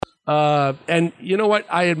And you know what?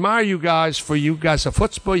 I admire you guys for you guys have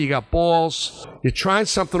chutzpah, you got balls, you're trying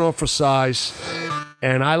something on for size.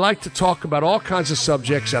 And I like to talk about all kinds of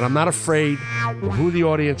subjects, and I'm not afraid of who the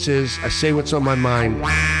audience is. I say what's on my mind.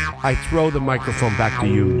 I throw the microphone back to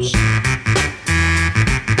yous.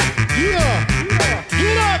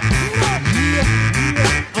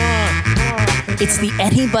 It's the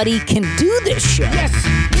Anybody Can Do This show. Yes,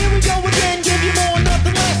 here we go again, give you more,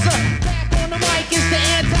 nothing lesser. Back on the mic is the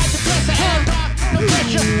antidepressant. Hard rock, no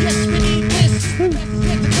pressure. Yes, we need this.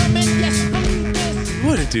 Get to come in, yes, believe this.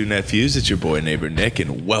 What it do, nephews? It's your boy, neighbor Nick,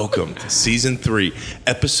 and welcome to Season 3,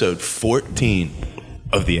 Episode 14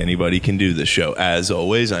 of the Anybody Can Do This show. As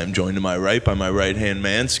always, I'm joined to my right by my right-hand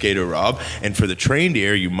man, Skater Rob, and for the trained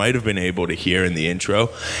ear, you might have been able to hear in the intro,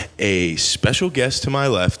 a special guest to my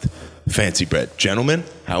left, Fancy Bread. Gentlemen,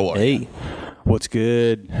 how are you? Hey, what's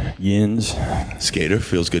good, Yins? Skater,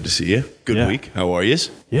 feels good to see you. Good week. How are yous?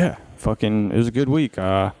 Yeah, it was a good week.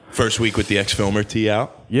 First week with the X-Filmer tee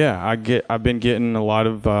out? Yeah, I've been getting a lot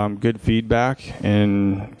of good feedback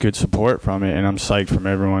and good support from it, and I'm psyched from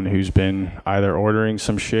everyone who's been either ordering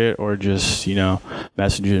some shit or just,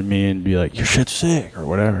 messaging me and be like, your shit's sick or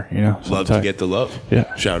whatever, Love to get the love.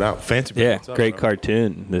 Yeah. Shout out. Fancy Bread. Yeah, great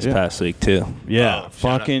cartoon this past week, too. Yeah,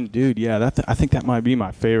 fucking, dude, yeah, I think that might be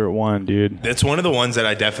my favorite one, dude. That's one of the ones that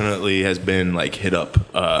I definitely has been, hit up,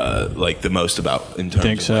 the most about in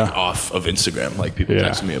terms of, off of Instagram. People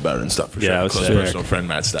texting me about it and stuff, for sure. I was Close sick. personal friend,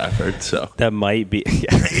 Matt Stafford, so. That might be.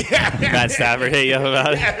 Matt Stafford hit you up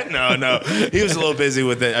about it? No. He was a little busy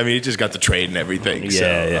with it. I mean, he just got the trade and everything.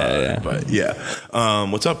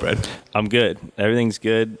 But what's up, Brad? I'm good. Everything's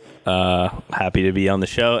good. Happy to be on the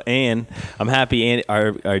show, and I'm happy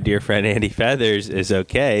our dear friend Andy Feathers is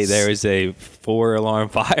okay. There was a 4-alarm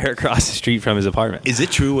fire across the street from his apartment. Is it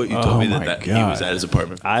true what you told me that he was at his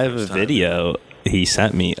apartment? I have a video he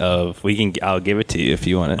sent me of. I'll give it to you if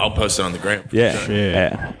you want it. I'll post it on the gram.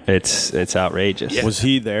 Yeah. It's outrageous. Yeah. Was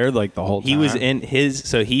he there the whole time? He was in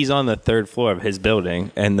so he's on the 3rd floor of his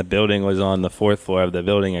building, and the building was on the 4th floor of the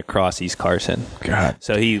building across East Carson. God.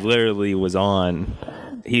 So he literally was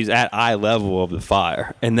he's at eye level of the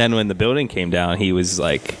fire. And then when the building came down, he was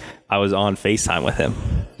I was on FaceTime with him.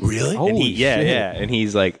 Really? And and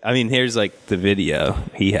he's here's the video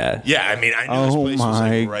he had. Yeah, I knew this place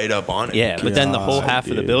was right up on it. Yeah, but then the whole half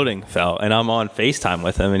of the building fell, and I'm on FaceTime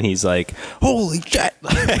with him, and he's like, holy shit.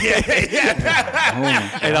 And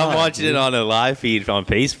I'm watching it on a live feed on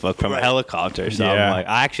Facebook from a helicopter. So I'm like,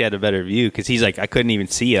 I actually had a better view, because he's like, I couldn't even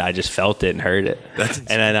see it. I just felt it and heard it. That's and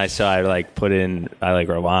then I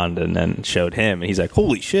rewound and then showed him, and he's like,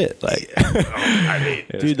 holy shit.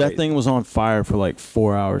 Dude, that thing was on fire for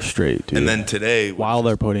 4 hours straight, dude. And then today, while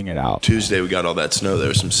they're putting it out, Tuesday, we got all that snow. There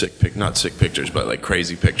were some not sick pictures, but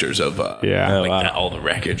crazy pictures of all the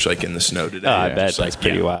wreckage in the snow today. I bet that's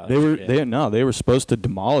pretty wild. They were supposed to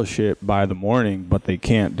demolish it by the morning, but they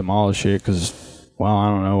can't demolish it because, I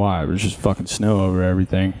don't know why. It was just fucking snow over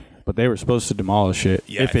everything. But they were supposed to demolish it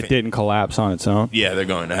if it didn't collapse on its own. Yeah, they're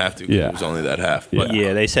going to have to, because it was only that half. But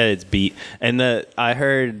they said it's beat. And I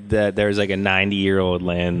heard that there was a 90-year-old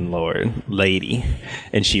landlord lady,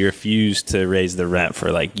 and she refused to raise the rent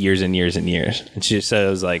for years and years and years. And she said it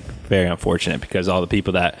was very unfortunate, because all the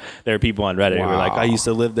people there are people on Reddit who were like, I used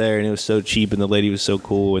to live there and it was so cheap and the lady was so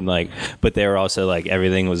cool, and but they were also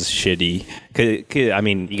everything was shitty. Cause,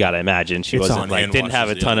 you got to imagine she wasn't didn't have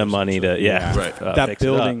a ton of money to that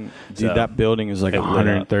building. Dude, that building is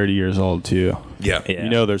 130 years old too. Yeah.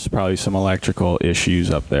 There's probably some electrical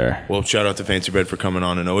issues up there. Well, shout out to Fancy Bread for coming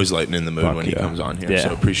on and always lightening the mood when he comes on here.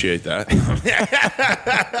 So appreciate that.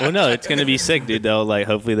 Well, no, it's gonna be sick, dude. They'll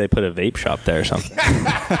hopefully they put a vape shop there or something.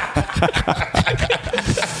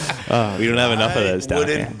 We don't have enough of those down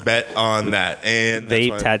here. Wouldn't bet on that. And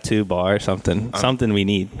vape tattoo bar or something. Something we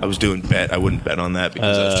need. I was doing bet. I wouldn't bet on that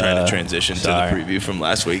because I was trying to transition to the preview from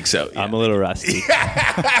last week. So I'm a little rusty.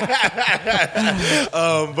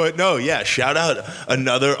 But no, shout out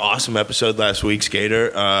another awesome episode last week,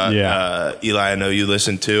 Skater. Eli, I know you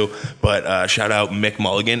listened to, but shout out Mick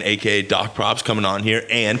Mulligan, aka Doc Props, coming on here.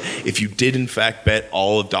 And if you did in fact bet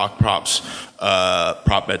all of Doc Props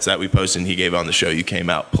prop bets that we posted and he gave on the show, you came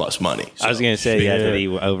out plus money. So, I was going to say,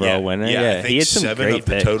 the overall winner. Yeah, I think he had some 7 great of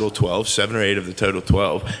the picks. total 12, 7 or 8 of the total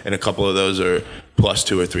 12, and a couple of those are plus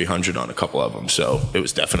 200 or 300 on a couple of them. So it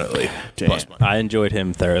was definitely plus money. I enjoyed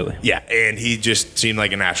him thoroughly. Yeah, and he just seemed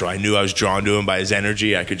like a natural. I knew I was drawn to him by his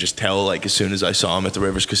energy. I could just tell, like, as soon as I saw him at the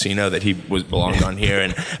Rivers Casino that he belonged on here.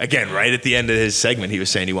 And again, right at the end of his segment, he was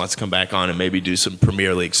saying he wants to come back on and maybe do some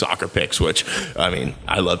Premier League soccer picks, which, I mean,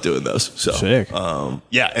 I love doing those. So, sick.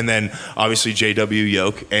 Yeah, and then obviously JW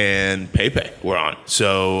Yoke and Pepe were on.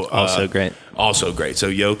 So Also great. Also great. So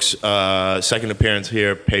Yoke's second appearance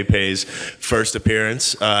here, Pepe's first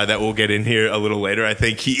appearance that we'll get in here a little later. I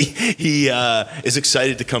think he is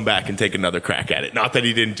excited to come back and take another crack at it. Not that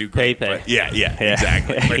he didn't do great. Pepe. But yeah,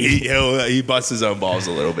 exactly. But he busts his own balls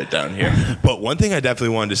a little bit down here. But one thing I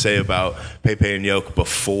definitely wanted to say about Pepe and Yoke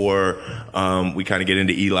before we kind of get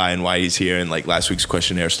into Eli and why he's here and like last week's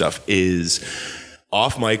questionnaire stuff is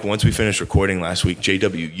off mic, once we finished recording last week,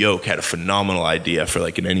 JW Yoke had a phenomenal idea for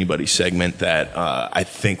like an anybody segment that I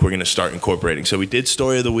think we're going to start incorporating. So we did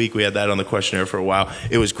Story of the Week. We had that on the questionnaire for a while.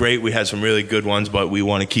 It was great. We had some really good ones, but we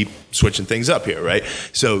want to keep switching things up here, right?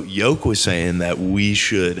 So Yoke was saying that we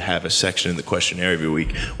should have a section in the questionnaire every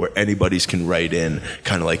week where anybody's can write in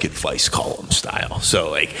kind of like advice column style. So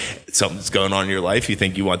like something's going on in your life, you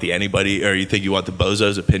think you want the anybody or you think you want the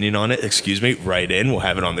bozo's opinion on it, write in. We'll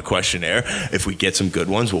have it on the questionnaire. If we get some good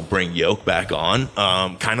ones, we'll bring Yoke back on.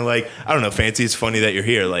 Kind of like, I don't know, Fancy, it's funny that you're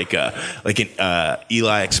here. Like an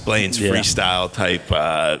Eli Explains freestyle type.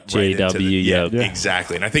 JW Yoke. Yeah,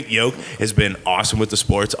 exactly. And I think Yoke has been awesome with the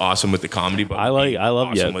sports, awesome with the comedy. But I love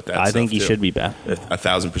awesome Yoke. with that I think he too. should be back.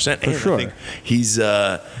 1,000%. For sure. I think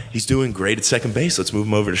he's doing great at second base. Let's move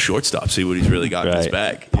him over to shortstop, see what he's really got in his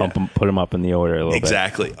bag. Pump him, put him up in the order a little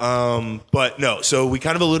Exactly. But no, so we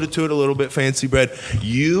kind of alluded to it a little bit, Fancy Bread.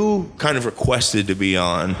 You kind of requested to be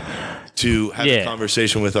on to have a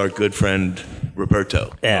conversation with our good friend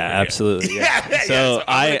Roberto. Yeah, absolutely. Yeah. So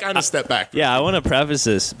I kind of step back. Yeah, I want to preface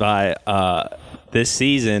this by this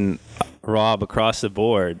season, Rob across the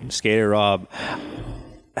board, Skater Rob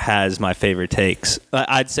has my favorite takes.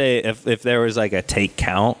 I'd say if there was like a take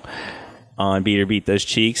count on Beat or Beat Those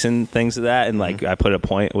Cheeks and things of that, and like I put a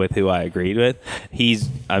point with who I agreed with,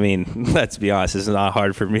 I mean, let's be honest, it's not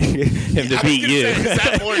hard for him to beat you. Is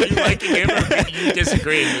that more you liking him or you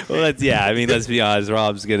disagreeing with me? Well, let's be honest,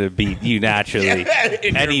 Rob's going to beat you naturally.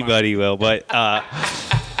 Anybody will, but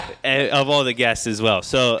of all the guests as well.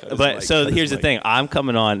 So here's the thing. I'm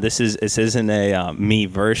coming on. This isn't a me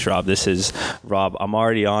versus Rob. This is Rob. I'm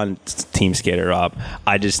already on Team Skater Rob.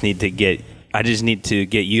 I just need to get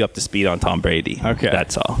you up to speed on Tom Brady. Okay.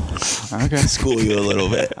 That's all. Okay. School you a little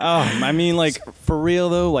bit. I mean, like, for real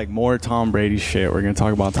though, like more Tom Brady shit. We're gonna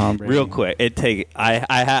talk about Tom Brady Real quick.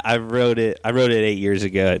 I wrote it 8 years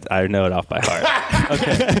ago. I know it off by heart.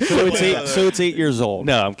 Okay. So it's 8 years old.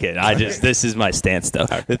 No, I'm kidding. This is my stance though.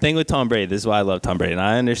 The thing with Tom Brady, this is why I love Tom Brady, and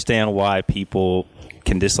I understand why people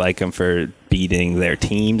can dislike him for beating their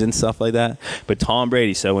teams and stuff like that. But Tom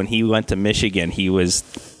Brady, so when he went to Michigan, he was,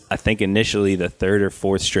 I think, initially the third or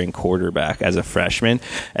fourth string quarterback as a freshman.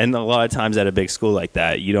 And a lot of times at a big school like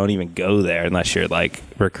that, you don't even go there unless you're like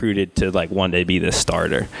recruited to like one day be the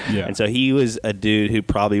starter. Yeah. And so he was a dude who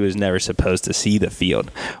probably was never supposed to see the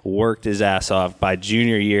field, worked his ass off. By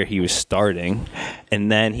junior year, he was starting.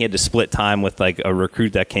 And then he had to split time with like a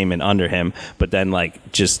recruit that came in under him. But then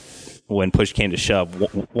like just when push came to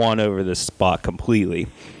shove, won over the spot completely.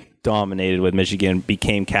 Dominated with Michigan,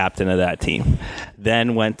 became captain of that team.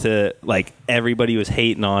 Then went to, like, everybody was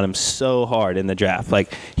hating on him so hard in the draft.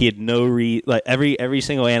 Like, he had like every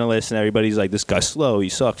single analyst and everybody's like, this guy's slow, he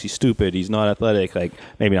sucks, he's stupid, he's not athletic. Like,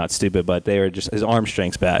 maybe not stupid, but they were just, his arm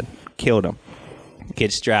strength's bad. Killed him.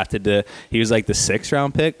 Gets drafted he was like the 6th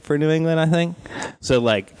round pick for New England, I think. So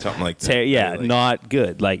like something like that. Yeah, not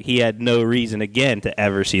good. Like he had no reason again to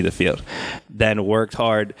ever see the field. Then worked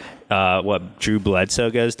hard. Drew Bledsoe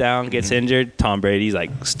goes down, gets injured. Tom Brady's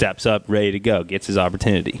like steps up, ready to go, gets his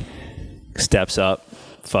opportunity. Steps up,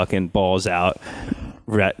 fucking balls out.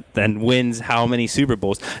 Then wins how many Super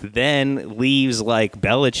Bowls, then leaves like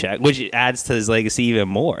Belichick, which adds to his legacy even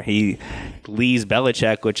more. He leaves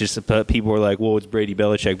Belichick, which is people were like, well, it's Brady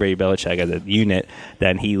Belichick as a unit.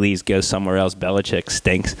 Then he leaves, goes somewhere else. Belichick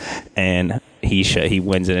stinks, and he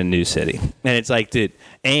wins in a new city. And it's like, dude,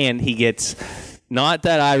 and he gets, not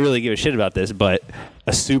that I really give a shit about this, but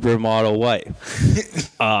a supermodel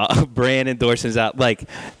wife. Brand endorsements out. Like,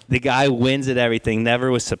 the guy wins at everything,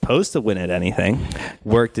 never was supposed to win at anything,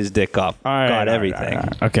 worked his dick off, got everything. All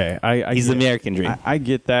right. Okay. He's the American dream. I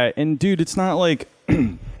get that. And, dude, it's not like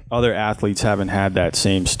other athletes haven't had that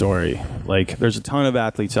same story. Like, there's a ton of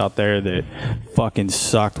athletes out there that fucking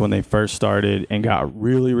sucked when they first started and got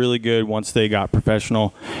really, really good once they got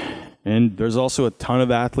professional. And there's also a ton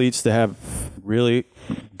of athletes that have really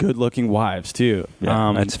good-looking wives too.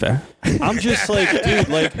 Yeah, that's fair. I'm just like, dude,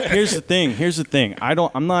 like, here's the thing.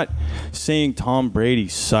 I'm not saying Tom Brady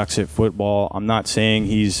sucks at football. I'm not saying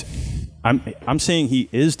I'm saying he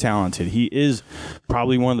is talented. He is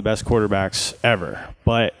probably one of the best quarterbacks ever.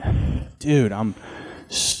 But, dude, I'm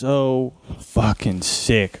so fucking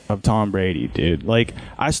sick of Tom Brady, dude. Like,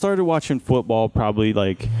 I started watching football probably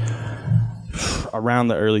like around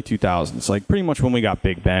the early 2000s. Like, pretty much when we got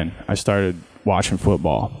Big Ben, I started watching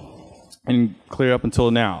football. And clear up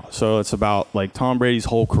until now. So it's about like Tom Brady's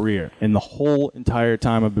whole career. And the whole entire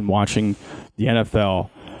time I've been watching the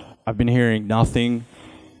NFL, I've been hearing nothing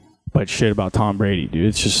but shit about Tom Brady, dude.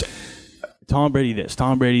 It's just Tom Brady this,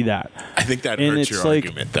 Tom Brady that. I think that And hurts it's your like-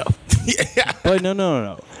 argument, though. Yeah. But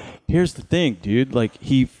no. Here's the thing, dude. Like,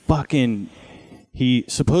 he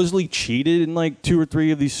supposedly cheated in like 2 or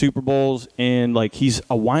 3 of these Super Bowls, and like he's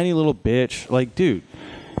a whiny little bitch. Like, dude,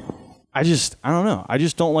 I don't know. I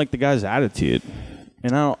just don't like the guy's attitude.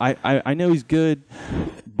 And I know he's good,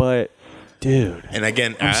 but dude. And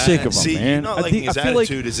again, I'm sick of him, see, man. you not I liking think- his I feel like-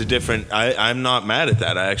 attitude is a different. I'm not mad at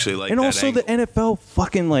that. I actually like And that also angle. the NFL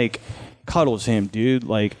fucking like cuddles him, dude.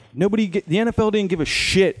 Like, the NFL didn't give a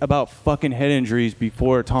shit about fucking head injuries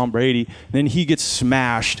before Tom Brady. Then he gets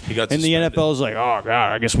smashed, He got and the suspended. NFL is like, oh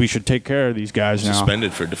god, I guess we should take care of these guys now.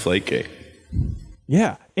 Suspended for Deflategate.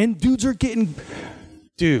 Yeah, and dudes are getting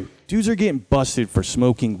busted for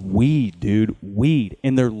smoking weed, dude. Weed.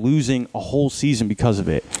 And they're losing a whole season because of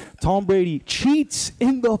it. Tom Brady cheats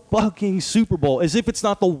in the fucking Super Bowl as if it's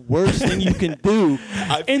not the worst thing you can do.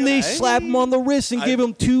 And they slap him on the wrist and give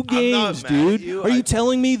him 2 I'm not games, mad at dude. you. Are you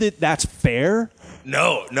telling me that that's fair?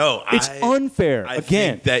 No. It's unfair. I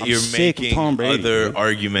Again, think that I'm you're sick of making Tom Brady, other dude.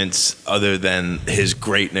 arguments other than his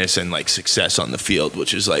greatness and like success on the field,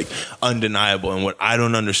 which is like undeniable. And what I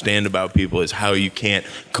don't understand about people is how you can't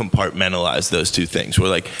compartmentalize those two things. Where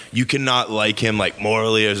like you cannot like him like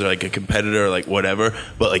morally as like a competitor or like whatever,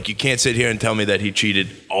 but like you can't sit here and tell me that he cheated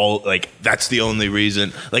all like that's the only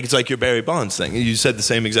reason. Like it's like your Barry Bonds thing. You said the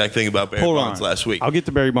same exact thing about Barry Hold Bonds on. last week. I'll get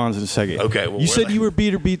to Barry Bonds in a second. Okay, well, you we're said like- you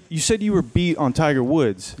were You said you were beat on Tiger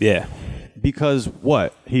Woods Yeah. because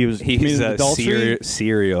what? He He's committed a adultery.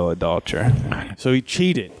 serial adulterer. So he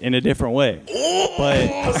cheated in a different way.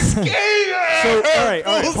 But so all right,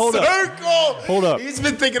 hold up. He's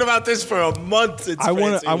been thinking about this for a month. I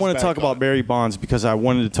want to talk about Barry Bonds because I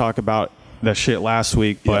wanted to talk about that shit last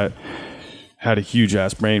week, but had a huge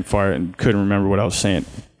ass brain fart and couldn't remember what I was saying.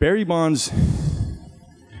 Barry Bonds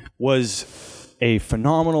was a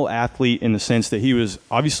phenomenal athlete in the sense that he was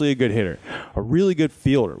obviously a good hitter, a really good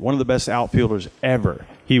fielder, one of the best outfielders ever.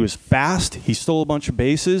 He was fast, he stole a bunch of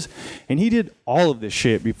bases, and he did all of this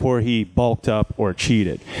shit before he bulked up or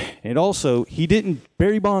cheated. And also,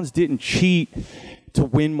 Barry Bonds didn't cheat to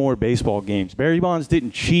win more baseball games. Barry Bonds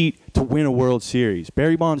didn't cheat to win a World Series.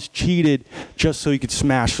 Barry Bonds cheated just so he could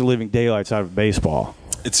smash the living daylights out of baseball.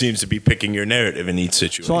 It seems to be picking your narrative in each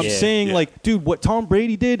situation. So I'm saying, like, dude, what Tom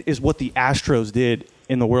Brady did is what the Astros did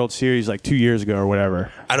in the World Series like 2 years ago or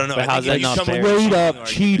whatever. I don't know. But I how's think that you not come fair? with Straight a up argument.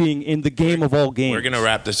 cheating in the game of all games. We're going to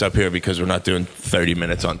wrap this up here because we're not doing 30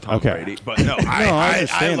 minutes on Tom Okay. Brady. But no, I I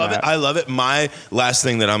understand love that. it. I love it. My last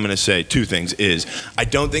thing that I'm going to say, 2 things, is I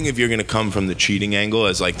don't think if you're going to come from the cheating angle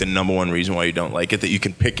as like the number one reason why you don't like it, that you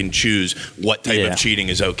can pick and choose what type Yeah. of cheating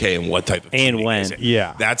is okay and what type of And cheating when. isn't.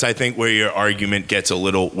 Yeah. That's, I think, where your argument gets a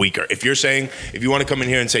little weaker. If you're saying, if you want to come in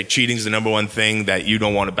here and say cheating's the number one thing that you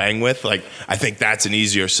don't want to bang with, like, I think that's an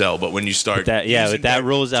easier sell. But when you start using But that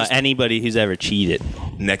rules out just anybody who's ever cheated.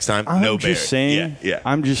 next time, I'm no just saying. Yeah.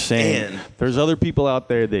 I'm just saying. And- there's other people out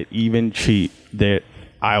there that even cheat that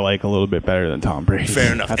I like a little bit better than Tom Brady.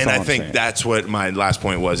 Fair enough. That's And all I I'm think saying. that's what my last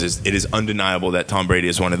point was, is it is undeniable that Tom Brady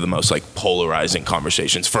is one of the most like polarizing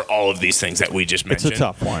conversations for all of these things that we just It's mentioned. a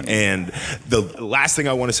tough one. And the last thing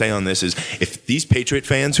I want to say on this is if these Patriot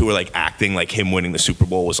fans who are like acting like him winning the Super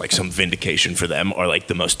Bowl was like some vindication for them are like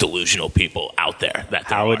the most delusional people out there.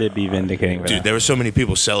 How would it be vindicating for Dude, them? there were so many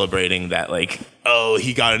people celebrating that, like, oh,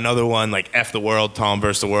 he got another one, like, F the world, Tom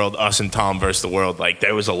versus the world, us and Tom versus the world. Like,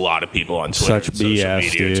 there was a lot of people on Twitter Such and social BS,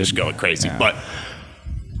 media dude. just going crazy. Yeah. But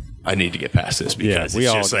I need to get past this because we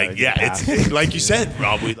it's all just gotta like, get past it's like you said,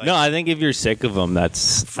 Rob. We, like, No, I think if you're sick of them,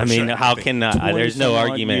 that's. I mean, sure. how can there's no 20-some-odd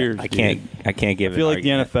argument. years, I can't give. I feel an like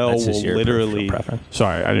the argument. NFL That's just will your literally. preference.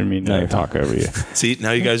 Sorry, I didn't mean No, to you're talk over you. see,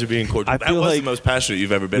 now you guys are being cordial. I That feel was like the most passionate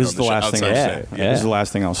you've ever been This on is the the show. last thing outside I'll of say. saying. This is the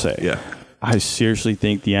last thing I'll say. Yeah. I seriously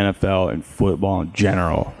think the NFL and football in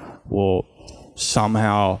general will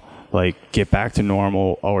somehow like get back to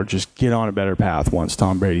normal or just get on a better path once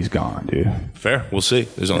Tom Brady's gone, dude. Fair. We'll see.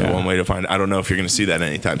 There's only one way to find it. I don't know if you're going to see that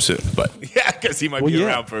anytime soon, but yeah, because he might be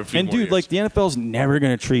around for a few and more dude, years. like the NFL's never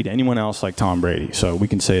going to treat anyone else like Tom Brady, so we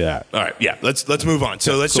can say that. All right, yeah. Let's move on.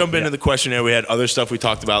 So let's jump into the questionnaire. We had other stuff we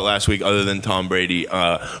talked about last week other than Tom Brady.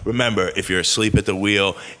 Remember, if you're asleep at the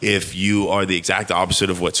wheel, if you are the exact opposite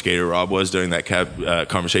of what Skater Rob was during that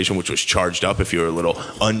conversation, which was charged up, if you're a little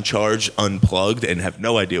uncharged, unplugged, and have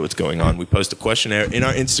no idea what's going on, we post a questionnaire in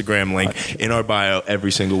our Instagram link in our bio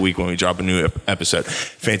every single week when we drop a new episode.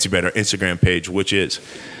 Fancy Bet, our Instagram page, which is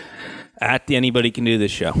At the Anybody Can Do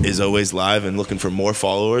This show. is always live and looking for more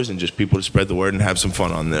followers and just people to spread the word and have some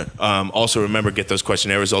fun on there. Also, remember, get those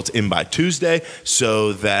questionnaire results in by Tuesday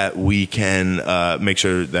so that we can make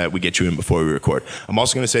sure that we get you in before we record. I'm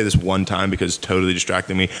also going to say this one time because it's totally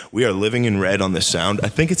distracting me. We are living in red on the sound. I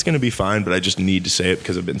think it's going to be fine, but I just need to say it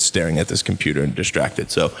because I've been staring at this computer and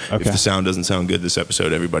distracted. So if the sound doesn't sound good this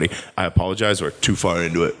episode, everybody, I apologize. We're too far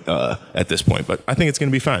into it at this point, but I think it's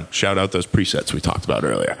going to be fine. Shout out those presets we talked about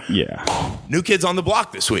earlier. Yeah. New kids on the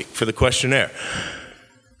block this week for the questionnaire.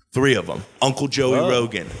 3 of them. Uncle Joey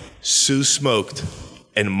Rogan, Sue Smoked,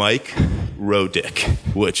 and Mike Rodick,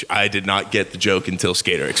 which I did not get the joke until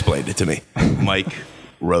Skater explained it to me. Mike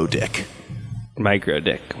Rodick. Micro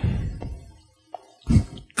dick.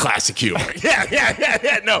 Classic humor.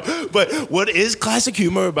 Yeah. No, but what is classic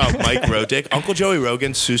humor about Mike Rodick? Uncle Joey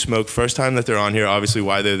Rogan, Sue Smoke, first time that they're on here, obviously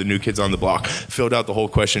why they're the new kids on the block, filled out the whole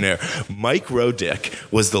questionnaire. Mike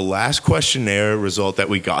Rodick was the last questionnaire result that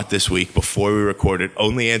we got this week before we recorded,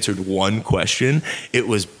 only answered one question. It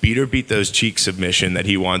was beat or beat those cheeks submission that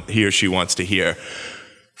he or she wants to hear.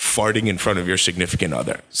 Farting in front of your significant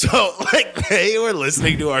other. So, like, they were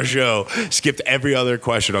listening to our show, skipped every other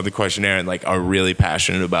question on the questionnaire, and, like, are really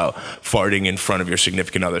passionate about farting in front of your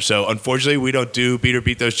significant other. So, unfortunately, we don't do beat or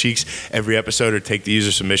beat those cheeks every episode or take the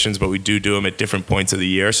user submissions, but we do them at different points of the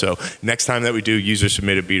year. So, next time that we do user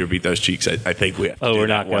submitted beat or beat those cheeks, I think we have to do We're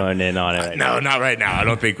that not going in on it right now. No, not right now. I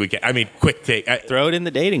don't think we can. I mean, quick take. Throw it in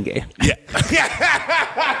the dating game. Yeah.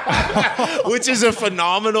 Which is a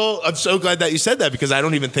phenomenal. I'm so glad that you said that because I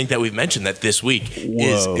don't even think that we've mentioned that this week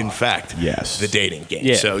is, in fact, the dating game.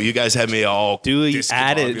 Yeah. So you guys have me all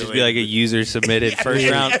Add it. Just be like a user submitted first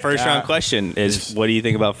round question is what do you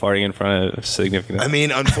think about farting in front of significant? I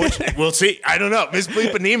mean, unfortunately, we'll see. I don't know. Miss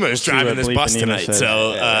Bleepanema is driving this bus tonight,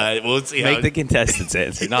 so we'll see. Make the contestants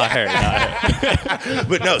answer, not her.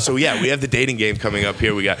 But no, so yeah, we have the dating game coming up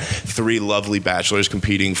here. We got 3 lovely bachelors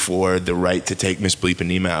competing for the right to take Miss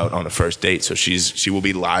Bleepanema out on a first date. So she will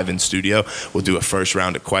be live in studio. We'll do a first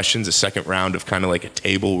round of questions, a second round of kind of like a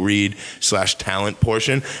table read / talent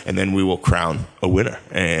portion, and then we will crown a winner.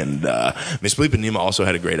 And Miss Bleepanema also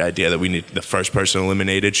had a great idea that we need the first person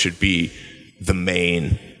eliminated should be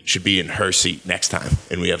in her seat next time,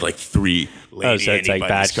 and we have like 3 lady so it's like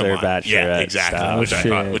bachelor, bachelorette. Yeah, exactly.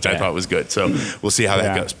 Style. Which I thought was good. So we'll see how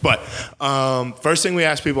that goes. But first thing we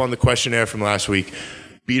asked people on the questionnaire from last week: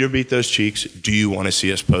 beat or beat those cheeks. Do you want to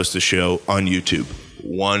see us post the show on YouTube?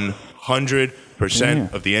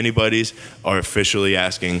 100% of the Anybody's are officially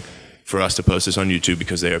asking for us to post this on YouTube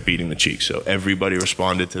because they are beating the cheeks. So everybody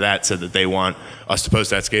responded to that, said that they want us to post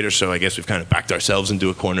that, Skater. So I guess we've kind of backed ourselves into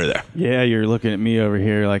a corner there. Yeah, you're looking at me over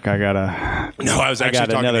here like I got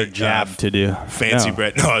another job to do. Fancy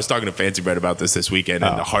Brett. No, I was talking to Fancy Brett about this weekend,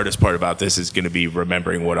 and the hardest part about this is going to be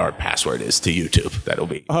remembering what our password is to YouTube. That'll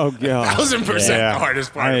be 1,000% the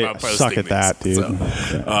hardest part about posting. Suck at that, dude.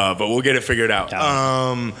 So, but we'll get it figured out.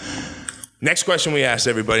 Next question we asked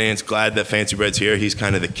everybody, and it's glad that Fancy Bread's here. He's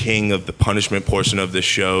kind of the king of the punishment portion of the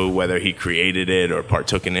show, whether he created it or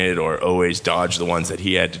partook in it or always dodged the ones that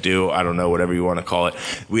he had to do. I don't know, whatever you want to call it.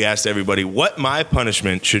 We asked everybody what my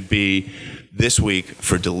punishment should be this week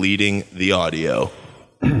for deleting the audio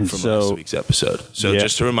from last week's episode. So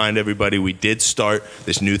just to remind everybody, we did start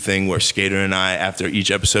this new thing where Skater and I, after each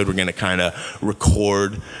episode, we're going to kind of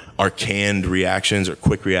record our canned reactions or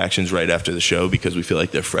quick reactions right after the show because we feel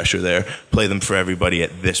like they're fresher there. Play them for everybody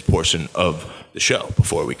at this portion of the show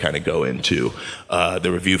before we kind of go into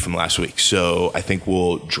the review from last week. So I think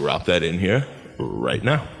we'll drop that in here right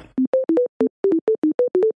now.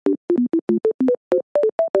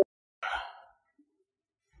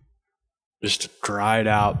 Just a dried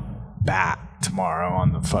out bat tomorrow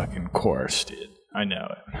on the fucking course, dude. I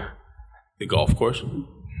know it. The golf course?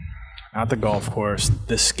 Not the golf course,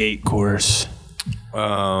 the skate course.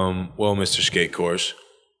 Well, Mr. Skate Course,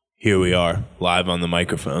 here we are, live on the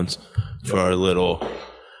microphones for our little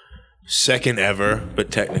second ever,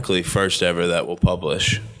 but technically first ever that we'll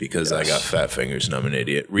publish because I got fat fingers and I'm an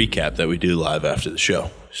idiot. Recap that we do live after the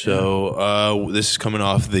show. So this is coming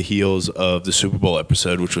off the heels of the Super Bowl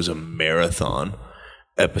episode, which was a marathon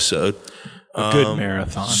episode. A good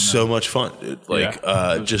marathon. So much fun, dude. Like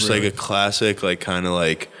just really like a classic, like kind of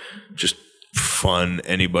like just fun.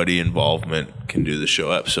 Anybody involvement can do the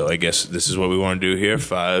show up. So I guess this is what we want to do here.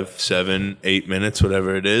 5, 7, 8 minutes,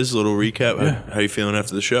 whatever it is. A little recap. Yeah. How you feeling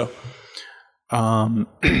after the show?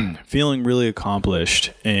 Feeling really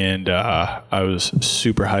accomplished, and I was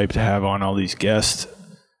super hyped to have on all these guests.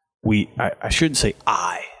 I shouldn't say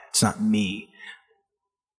it's not me.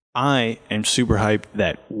 I am super hyped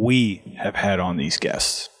that we have had on these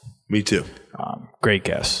guests. Me too. Great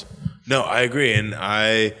guests. No, I agree. And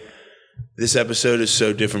this episode is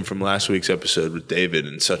so different from last week's episode with David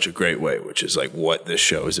in such a great way, which is like what this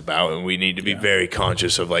show is about. And we need to be very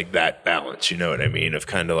conscious of like that balance. You know what I mean? Of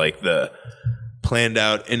kind of like the planned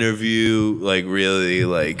out interview, like really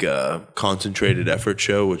like concentrated effort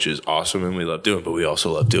show, which is awesome and we love doing, but we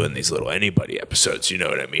also love doing these little anybody episodes, you know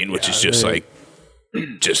what I mean? Which is just like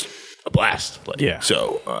just a blast. Like,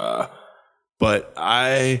 so but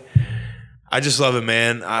I just love it,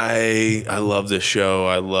 man. I love this show.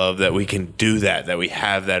 I love that we can do that we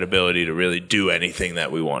have that ability to really do anything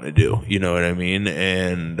that we want to do. You know what I mean?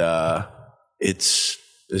 And this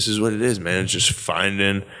is what it is, man. It's just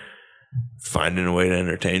finding a way to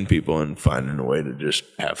entertain people and finding a way to just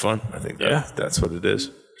have fun. I think that's what it is.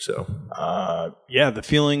 So the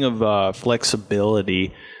feeling of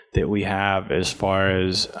flexibility that we have as far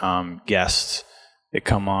as guests that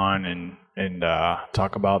come on and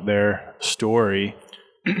talk about their story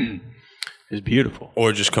is beautiful.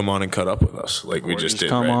 Or just come on and cut up with us like we just did.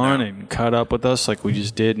 Come on and cut up with us like we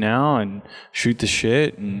just did now and shoot the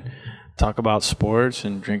shit and talk about sports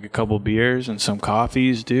and drink a couple beers and some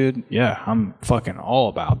coffees, dude. Yeah, I'm fucking all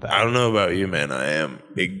about that. I don't know about you, man. I am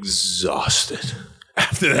exhausted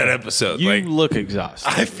after that episode. You look exhausted.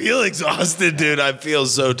 I feel exhausted, dude. I feel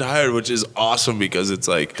so tired, which is awesome because it's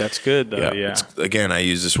like... That's good, though, yeah. Again, I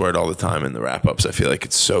use this word all the time in the wrap-ups. I feel like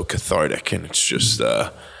it's so cathartic, and it's just...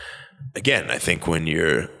 again, I think when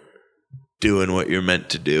you're doing what you're meant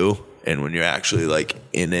to do, and when you're actually like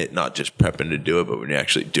in it, not just prepping to do it, but when you're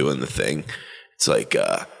actually doing the thing, it's like...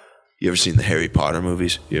 you ever seen the Harry Potter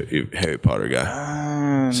movies? You're a Harry Potter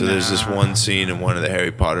guy. So there's this one scene in one of the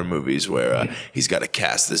Harry Potter movies where he's got to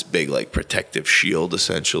cast this big like protective shield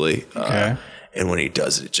essentially. Okay. And when he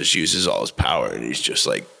does it, it just uses all his power and he's just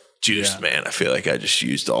like juiced, man. I feel like I just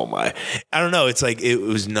used all my... I don't know. It's like it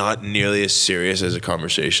was not nearly as serious as a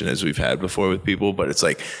conversation as we've had before with people, but it's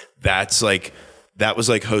like that was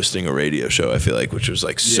like hosting a radio show, I feel like, which was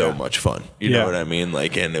like so much fun. You know what I mean?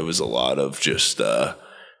 Like, and it was a lot of just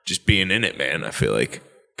being in it, man. I feel like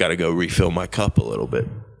got to go refill my cup a little bit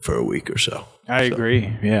for a week or so. I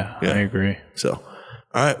agree. Yeah, I agree. So,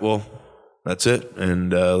 all right, well, that's it.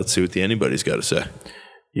 And let's see what the anybody's got to say.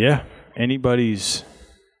 Yeah, anybody's.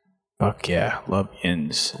 Fuck yeah, love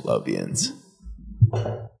yins. Love yins.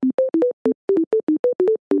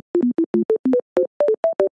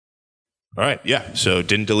 All right, yeah. So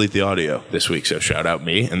didn't delete the audio this week, so shout out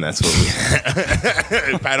me, and that's what we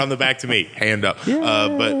pat on the back to me, hand up.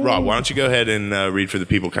 But Rob, why don't you go ahead and read for the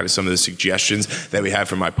people kind of some of the suggestions that we have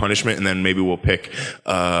for my punishment, and then maybe we'll pick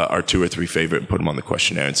our 2 or 3 favorite and put them on the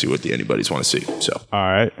questionnaire and see what the anybody's want to see. So all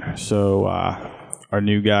right, so our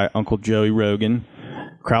new guy, Uncle Joey Rogan,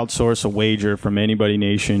 crowdsource a wager from anybody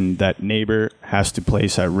nation that neighbor has to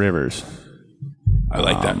place at Rivers. I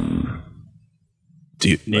like that.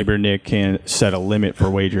 Neighbor Nick can't set a limit for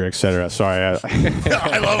wager, etc. Sorry.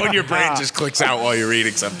 I love when your brain just clicks out while you're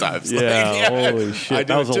reading sometimes. Yeah, holy shit.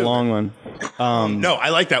 That was a long one. No, I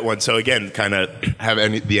like that one. So again, kind of have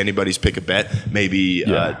anybody's pick a bet. Maybe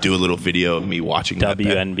do a little video of me watching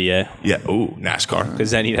WNBA. Yeah. Ooh, NASCAR. Because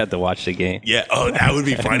then you'd have to watch the game. Yeah. Oh, that would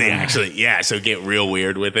be funny, actually. Yeah. So get real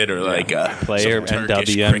weird with it, or like player and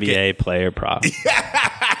WNBA cricket. Player prop.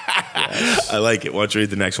 I like it. Why don't you read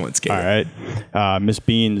the next one, Skate? All right. Miss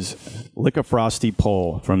Beans, lick a frosty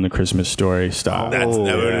pole from the Christmas Story style. That would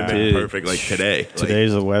have been perfect, like today.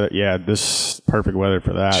 Today's the weather. Yeah, this perfect weather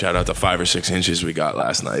for that. Shout out to 5 or 6 inches we got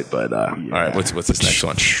last night. But all right, what's this next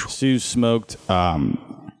one? Sue smoked.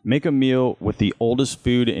 Make a meal with the oldest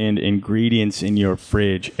food and ingredients in your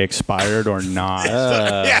fridge, expired or not.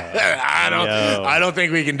 I don't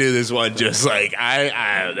think we can do this one. Just like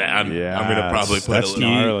I'm gonna probably put a little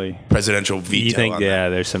gnarly presidential veto. You think? On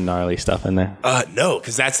There's some gnarly stuff in there. No,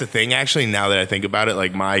 because that's the thing. Actually, now that I think about it,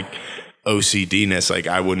 like my OCD-ness, like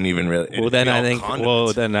I wouldn't even really. Well, then I think. Condiments.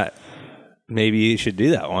 Well, then maybe you should do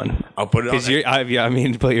that one. I'll put it on. Because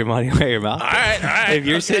put your money where your mouth is. All right. If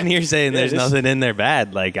you're sitting here saying there's nothing in there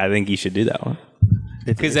bad, like I think you should do that one.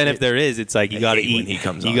 Because then if there is, it's like you got to hate when eat. he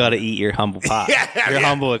comes You on. got to eat your humble pie. Your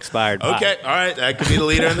humble expired pie. Okay, all right. That could be the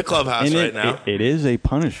leader in the clubhouse And right now. it is a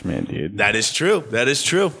punishment, dude. That is true. That is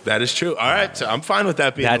true. That is true. All right, so I'm fine with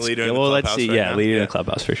that being That's the leader in the well. clubhouse Let's see. right Yeah, now. leader in the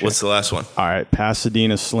clubhouse for sure. What's the last one? All right,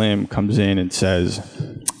 Pasadena Slim comes in and says,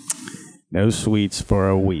 "No sweets for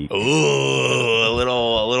a week." Ooh, a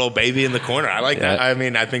little baby in the corner. I like that. I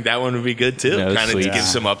mean, I think that one would be good too. No Kind of to sweets. give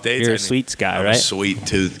some updates. You're I a sweets guy, I'm right? a sweet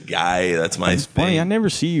tooth guy. That's my It's funny, I thing. never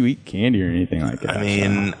see you eat candy or anything like that. I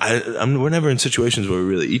mean, we're never in situations where we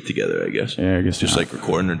really eat together, I guess. Yeah, I guess just not. like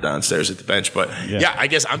recording or downstairs at the bench. But Yeah. yeah, I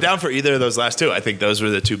guess I'm down for either of those last two. I think those were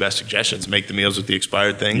the two best suggestions. Make the meals with the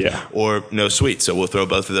expired thing, Yeah. or no sweets. So we'll throw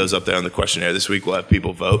both of those up there on the questionnaire this week. We'll have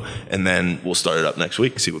people vote, and then we'll start it up next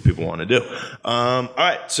week and see what people want to do. All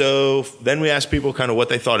right, so then we asked people kind of what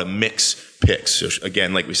they thought of mix picks. So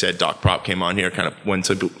again, like we said, Doc Prop came on here, kind of won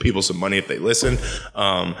some people some money if they listen.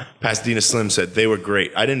 Pasadena Slim said they were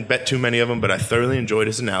great. I didn't bet too many of them, but I thoroughly enjoyed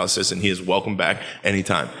his analysis, and he is welcome back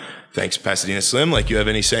anytime. Thanks, Pasadena Slim. Like you have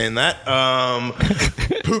any say in that?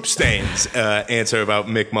 Poop Stains answer about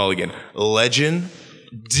Mick Mulligan. Legendary,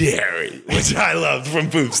 which I loved from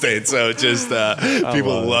Poop Stain. So just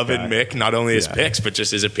people loving Mick, not only his picks, but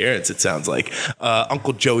just his appearance, it sounds like.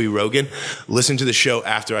 Uncle Joey Rogan, listen to the show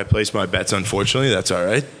after I placed my bets, unfortunately. That's all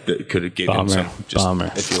right. That could have given him some, just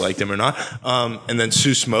if you liked him or not. And then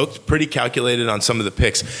Sue Smoked, pretty calculated on some of the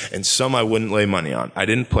picks, and some I wouldn't lay money on. I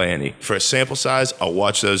didn't play any. For a sample size, I'll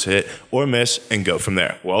watch those hit or miss and go from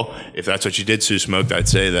there. Well, if that's what you did, Sue Smoked, I'd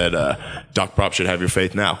say that Doc Prop should have your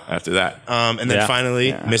faith now after that. And then finally,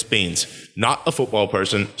 Miss Beans. Not a football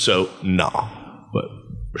person, so nah. But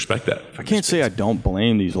respect that. I can't say I don't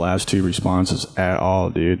blame these last two responses at all,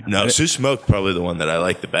 dude. No, Sue Smoke probably the one that I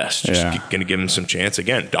like the best. Just gonna give him some chance.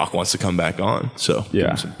 Again, Doc wants to come back on, so give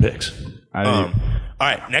him some picks. All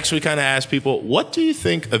right, next we kind of asked people, what do you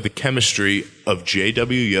think of the chemistry of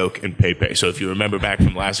J.W. Yoke and Pepe? So if you remember back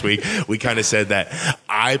from last week, we kind of said that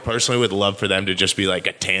I personally would love for them to just be like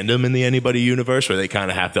a tandem in the Anybody universe where they kind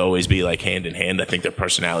of have to always be like hand in hand. I think their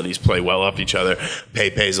personalities play well off each other.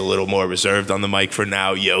 Pepe's a little more reserved on the mic for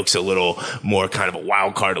now. Yoke's a little more kind of a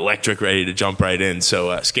wild card electric, ready to jump right in.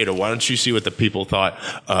 So Skater, why don't you see what the people thought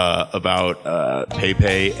about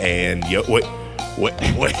Pepe and Yoke? Wait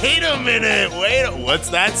a minute. What's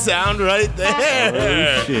that sound right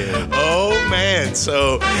there? Oh, shit. Oh, man.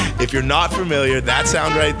 So if you're not familiar, that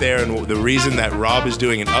sound right there, and the reason that Rob is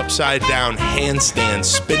doing an upside down handstand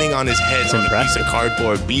spinning on his head on a piece of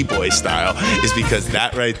cardboard B-boy style is because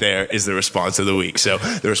that right there is the response of the week. So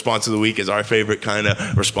the response of the week is our favorite kind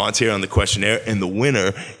of response here on the questionnaire, and the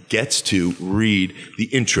winner gets to read the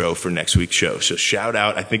intro for next week's show. So shout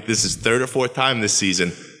out, I think this is third or fourth time this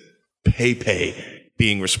season, Pepe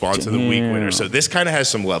being response of the week winner. So this kind of has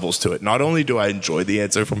some levels to it. Not only do I enjoy the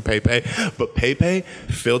answer from Pepe, but Pepe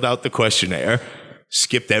filled out the questionnaire,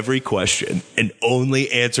 skipped every question, and only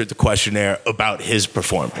answered the questionnaire about his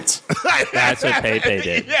performance. That's what Pepe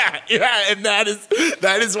did. Yeah, and that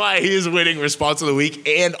is why he is winning response of the week,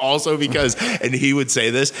 and also because, and he would say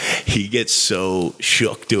this, he gets so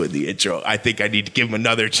shook doing the intro. I think I need to give him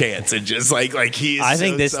another chance, and just like he is. I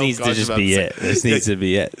think this needs to just be it. This needs to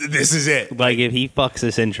be it. This is it. Like if he fucks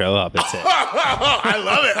this intro up, it's it. I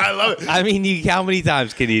love it. I mean, how many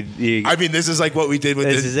times can you I mean, this is like what we did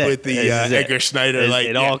with the Edgar Schneider.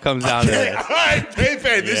 It all comes down to this. All right,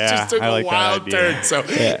 Pepe, this just took a wild turn. So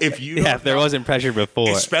if there wasn't pressure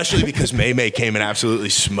before, especially because May came and absolutely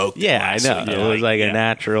smoked. Yeah, I know. It was like a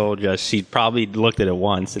natural. Just she probably looked at it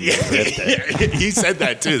once and just ripped it. He said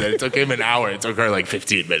that too. That it took him an hour. It took her like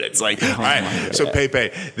 15 minutes. Like, all right. So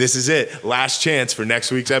Pepe, this is it. Last chance for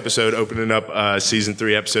next week's episode. Opening up season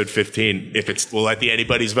 3, episode 15. We'll let the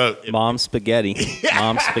anybody's vote. Mom spaghetti.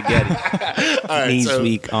 Mom spaghetti. All right, Knees so,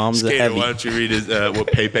 weak, arms Skater, heavy. why don't you read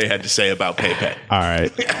what Pepe had to say about Pepe? All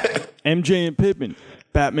right. MJ and Pippen,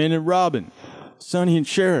 Batman and Robin, Sonny and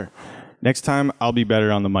Cher. Next time, I'll be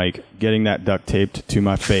better on the mic, getting that duct taped to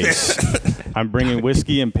my face. I'm bringing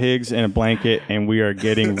whiskey and pigs and a blanket, and we are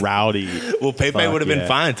getting rowdy. Well, Pepe would have been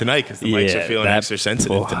fine tonight because the mics are feeling extra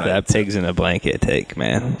sensitive tonight. That pigs in a blanket take,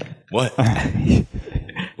 man. What?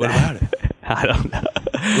 What about it? I don't know.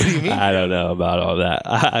 What do you mean? I don't know about all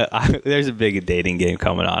that. There's a big dating game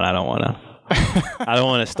coming on. I don't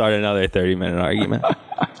want to start another 30-minute argument.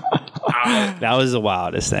 That was the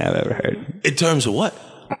wildest thing I've ever heard. In terms of what?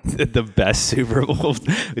 The best Super Bowl.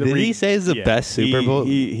 Did he say it's the best Super Bowl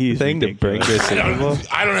thing to bring to a Super Bowl?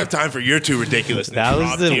 I don't have time for your two ridiculousness. That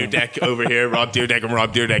was Rob Deerdeck over here, Rob Deerdeck and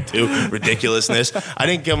Rob Deerdeck too. Ridiculousness. I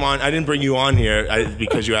didn't bring you on here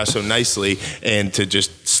because you asked so nicely and to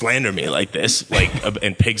just slander me like this,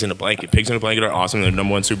 and pigs in a blanket. Pigs in a blanket are awesome. They're the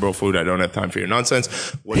number one Super Bowl food. I don't have time for your nonsense.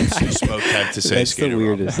 What does Sue Smoke have to say? That's the Skater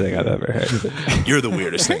Rob? weirdest thing I've ever heard. You're the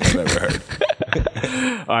weirdest thing I've ever heard.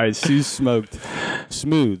 All right, Sue Smoked.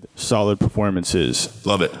 Smooth, solid performances.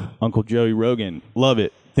 Love it. Uncle Joey Rogan, love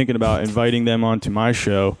it. Thinking about inviting them onto my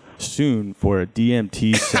show soon for a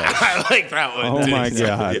DMT set. I like that one. Oh dude. my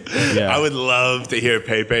God. Yeah. I would love to hear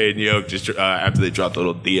Pepe and Yoke just after they dropped a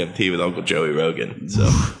little DMT with Uncle Joey Rogan. So,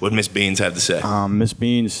 what Miss Beans have to say? Miss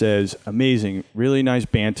Bean says, amazing, really nice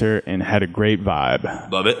banter, and had a great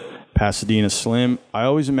vibe. Love it. Pasadena Slim, I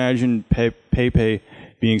always imagined Pepe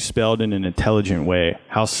being spelled in an intelligent way.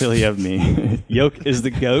 How silly of me. Yoke is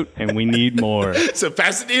the GOAT, and we need more. So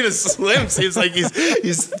Pasadena Slim seems like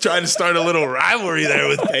he's trying to start a little rivalry there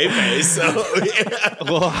with Pepe. So,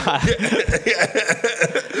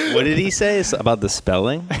 What did he say about the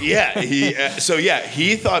spelling? yeah,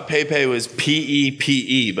 he thought Pepe was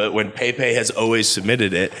Pepe, but when Pepe has always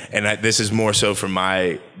submitted it, and this is more so from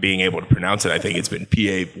my being able to pronounce it, I think it's been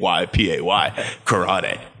Paypay,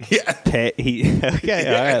 karate. Yeah,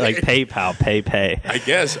 Okay, all right, like PayPal, Pepe. I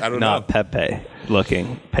guess I don't know. Not Pepe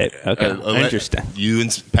looking. Okay, interesting. You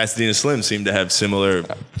and Pasadena Slim seem to have similar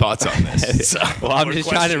thoughts on this. So, Well, I'm just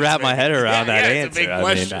trying to wrap my head around that it's a big answer.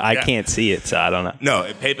 question. I can't see it, so I don't know.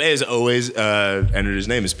 No, Pepe has always entered his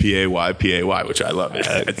name as Paypay, which I love.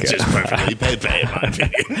 It's just perfectly Pepe in my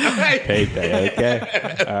opinion. Pepe,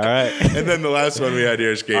 okay. All right. And then the last one we had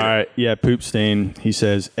here is Gator. All right, yeah, Poop Stain, he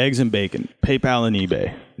says, eggs and bacon, PayPal and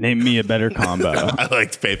eBay. Name me a better combo. I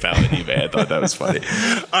liked PayPal and eBay. I thought that was funny.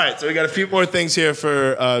 All right, so we got a few more things here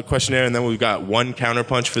for questionnaire, and then we've got one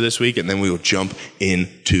counterpunch for this week, and then we will jump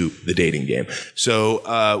into the dating game.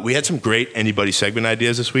 So we had some great anybody segment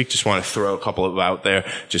ideas this week. Just want to throw a couple of out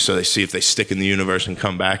there, just so they see if they stick in the universe and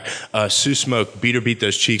come back. Sue Smoke, beat or beat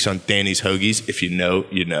those cheeks on Danny's Hoagies. If you know,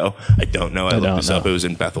 you know. I don't know. I looked this up. It was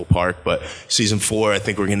in Bethel Park, but season 4, I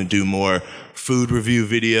think we're going to do more food review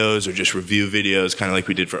videos or just review videos, kind of like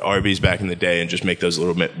we did for Arby's back in the day, and just make those a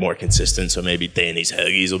little bit more consistent. So maybe Danny's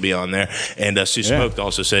Hoagies will be on there. And Sue Smoked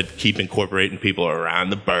also said keep incorporating people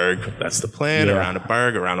around the burg. That's the plan. Yeah. Around the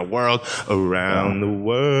burg, around the world, around the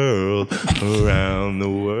world, around the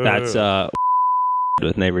world. That's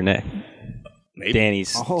with neighbor Nick. Maybe.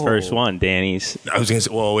 Danny's first one. Danny's. I was going to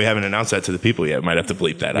say, well, we haven't announced that to the people yet. Might have to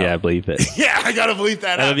bleep that out. Yeah, bleep it. Yeah, I got to bleep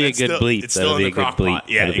that out. That'll be a It's good bleep. It's still That'll in be the a good crock pot. bleep.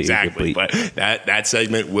 Yeah, That'll be a good exactly. bleep. But that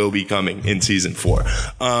segment will be coming in season 4.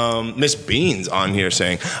 Miss Beans on here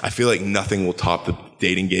saying, I feel like nothing will top the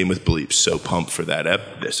dating game with bleeps. So pumped for that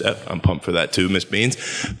this ep. I'm pumped for that too, Miss Beans.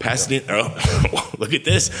 Pasadena. Oh, look at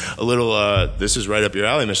this. A little. This is right up your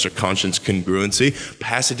alley, Mr. Conscience Congruency.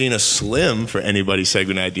 Pasadena Slim for anybody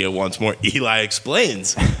segment idea wants more. Eli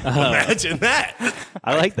explains. Imagine that.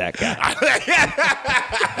 I like that guy.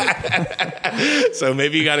 So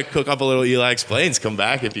maybe you got to cook up a little Eli explains. Come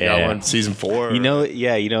back if you got one season 4. You know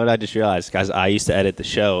what I just realized, guys? I used to edit the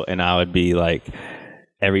show, and I would be like,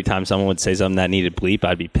 every time someone would say something that needed bleep,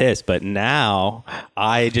 I'd be pissed. But now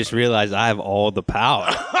I just realized I have all the power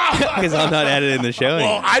because I'm not editing the show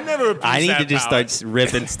anymore. Well, I never. I need to just start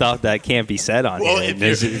ripping stuff that can't be said on here and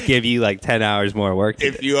just give you like 10 hours more work to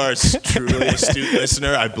If do. you are a truly astute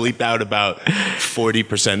listener, I bleeped out about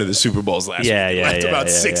 40% of the Super Bowls last week. Left about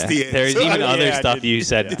 60 in. There's So, even other yeah, stuff you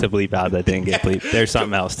said to bleep out that didn't get bleeped. There's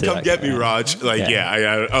something else too. Come get me, Raj. Like,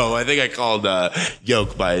 I think I called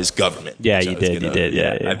Yoke by his government. Yeah, which you I was did. You did.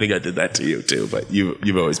 Yeah. I think I did that to you too, but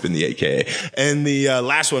you've always been the AKA. And the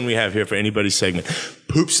last one we have here for anybody's segment,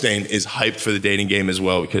 Poop Stain is hyped for the dating game as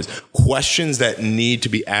well, because questions that need to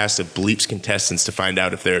be asked of Bleep's contestants to find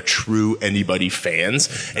out if they're true anybody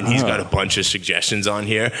fans. And he's got a bunch of suggestions on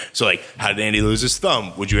here. So like, how did Andy lose his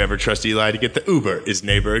thumb? Would you ever trust Eli to get the Uber? Is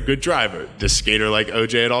neighbor a good driver? Does skater like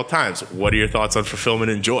OJ at all times? What are your thoughts on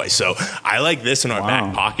fulfillment and joy? So I like this in our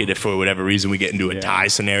back pocket if for whatever reason we get into a tie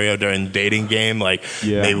scenario during the dating game. Like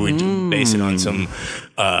maybe we base it on some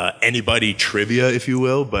anybody trivia, if you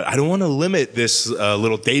will. But I don't want to limit this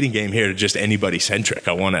little dating game here to just anybody centric.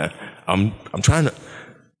 I'm trying to.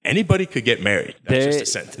 Anybody could get married. That's just a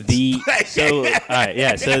sentence. So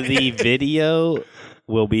the video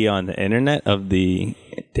will be on the internet of the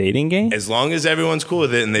dating game? As long as everyone's cool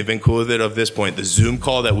with it, and they've been cool with it of this point, the Zoom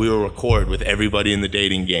call that we will record with everybody in the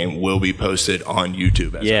dating game will be posted on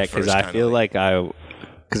YouTube. Yeah, because I feel like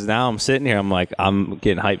because now I'm sitting here, I'm like, I'm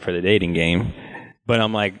getting hyped for the dating game, but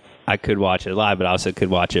I'm like, I could watch it live, but I also could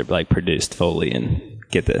watch it like produced fully and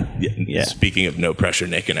get the yeah. Speaking of no pressure,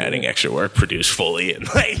 Nick, and adding extra work, produced fully, and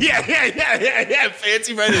like yeah.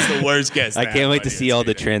 Fancy Fred is the worst guest. I can't wait to see all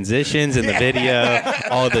the transitions in the video,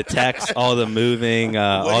 all the text, all the moving,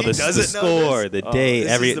 all the score, the date,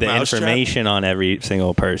 the information on every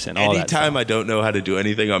single person. All Anytime I don't know how to do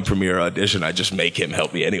anything on Premiere Audition, I just make him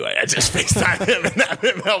help me anyway. I just FaceTime him and have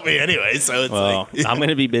him help me anyway. So it's I'm going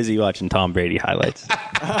to be busy watching Tom Brady highlights.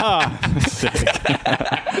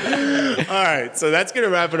 All right, so that's going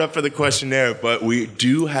to wrap it up for the questionnaire, but we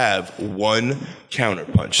do have one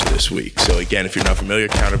counterpunch this week. So again, if you're not familiar,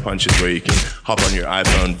 counterpunch is where you can hop on your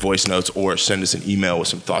iPhone, voice notes, or send us an email with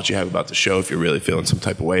some thoughts you have about the show. If you're really feeling some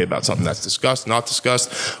type of way about something that's discussed, not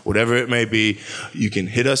discussed, whatever it may be, you can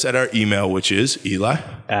hit us at our email, which is Eli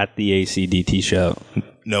at the ACDT show.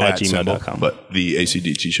 No at gmail.com, but the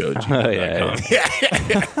ACDT show at gmail.com.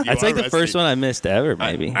 Yeah. That's like the first one I missed ever,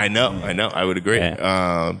 maybe. I know. I would agree.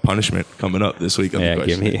 Yeah. Punishment coming up this week on the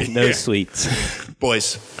give me no sweets.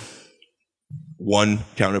 Boys, one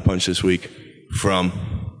counterpunch this week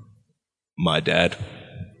from my dad.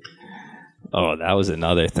 Oh, that was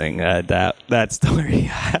another thing. That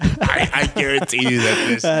story. I guarantee you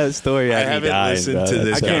that that story. I haven't listened to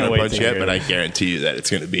this counterpunch yet, but I guarantee you that it's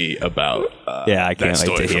going to be about. I can't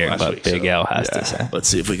wait to hear what Big L has to say. Let's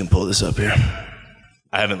see if we can pull this up here.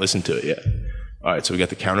 I haven't listened to it yet. All right, so we got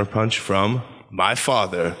the counterpunch from my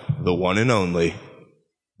father, the one and only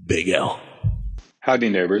Big L. Howdy,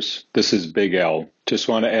 neighbors. This is Big L. Just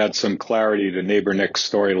want to add some clarity to neighbor Nick's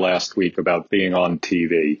story last week about being on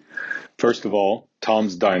TV. First of all,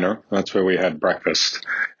 Tom's Diner, that's where we had breakfast.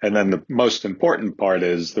 And then the most important part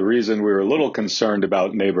is the reason we were a little concerned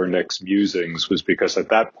about neighbor Nick's musings was because at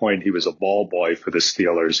that point he was a ball boy for the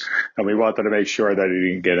Steelers, and we wanted to make sure that he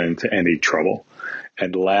didn't get into any trouble.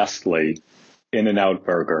 And lastly, In-N-Out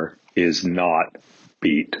Burger is not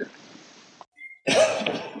beat.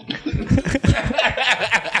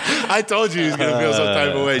 I told you he was going to feel some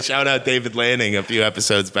type of way. Shout out David Lanning a few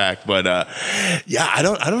episodes back. But I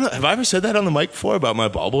don't know. Have I ever said that on the mic before about my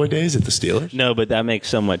ball boy days at the Steelers? No, but that makes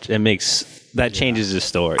so much. That changes the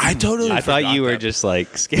story. I thought you were just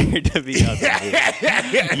like scared to be out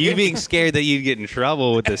there. You being scared that you'd get in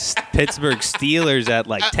trouble with the Pittsburgh Steelers at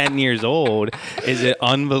like 10 years old is an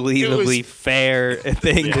unbelievably fair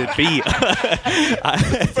thing to be.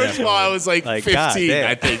 First of all, I was like 15,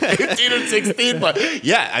 I think. 15 or 16. But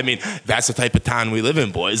yeah, I mean, that's the type of town we live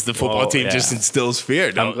in, boys. The football team just instills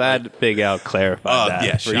fear. I'm glad Big Al clarified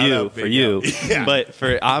that for you. Yeah. But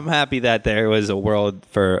I'm happy that there was a world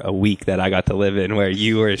for a week that I got to live in where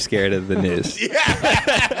you were scared of the news.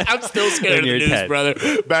 Yeah, I'm still scared of the news, brother.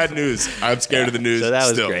 Bad news. I'm scared of the news. So that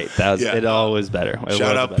was great. It all was better.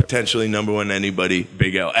 Shout out potentially number one anybody,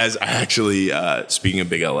 Big L. As I actually, speaking of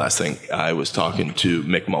Big L, last thing, I was talking to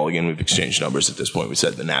Mick Mulligan. We've exchanged numbers at this point. We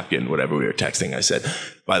said the napkin, whatever we were texting. I said,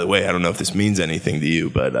 by the way, I don't know if this means anything to you,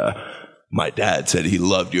 but my dad said he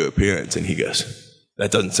loved your appearance. And he goes, that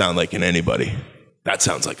doesn't sound like an anybody. That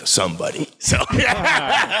sounds like a somebody. So,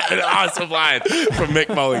 an awesome line from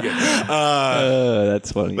Mick Mulligan.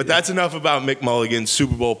 That's funny. But that's enough about Mick Mulligan,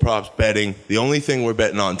 Super Bowl props betting. The only thing we're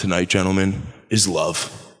betting on tonight, gentlemen, is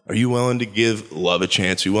love. Are you willing to give love a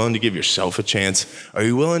chance? Are you willing to give yourself a chance? Are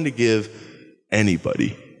you willing to give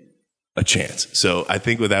anybody a chance? So I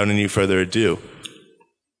think without any further ado,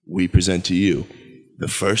 we present to you the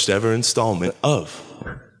first ever installment of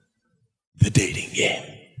The Dating Game.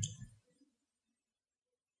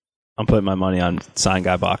 I'm putting my money on Sign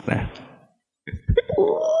Guy Bachner.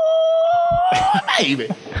 Baby.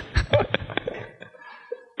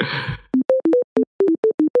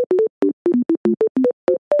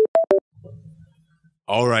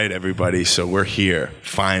 All right, everybody. So we're here,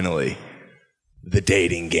 finally. The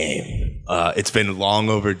Dating Game. It's been long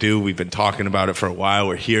overdue. We've been talking about it for a while.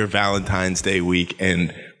 We're here Valentine's Day week,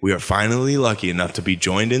 and we are finally lucky enough to be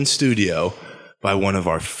joined in studio by one of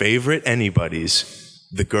our favorite anybody's,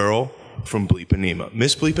 the girl from Bleepanema.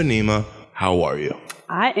 Miss Bleepanema, how are you?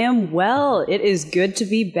 I am well. It is good to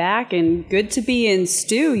be back and good to be in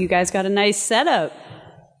stew. You guys got a nice setup.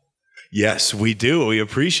 Yes, we do. We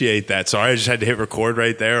appreciate that. Sorry, I just had to hit record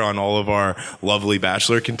right there on all of our lovely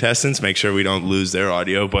Bachelor contestants, make sure we don't lose their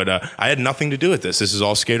audio. But I had nothing to do with this. This is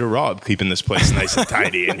all Skater Rob keeping this place nice and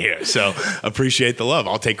tidy in here. So appreciate the love.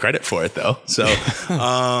 I'll take credit for it, though. So,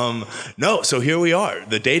 so here we are,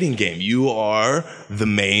 the dating game. You are the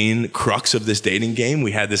main crux of this dating game.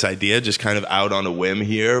 We had this idea just kind of out on a whim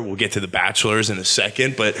here. We'll get to the Bachelors in a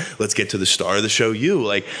second, but let's get to the star of the show, you.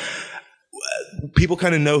 Like, people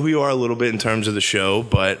kind of know who you are a little bit in terms of the show,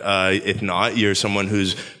 but if not, you're someone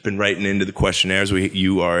who's been writing into the questionnaires.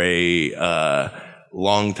 You are a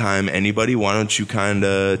longtime anybody. Why don't you kind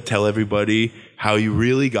of tell everybody how you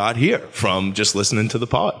really got here from just listening to the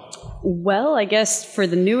pod? Well, I guess for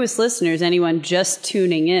the newest listeners, anyone just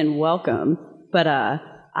tuning in, welcome. But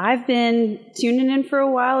I've been tuning in for a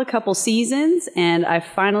while, a couple seasons, and I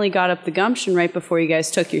finally got up the gumption right before you guys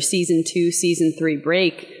took your season 2, season 3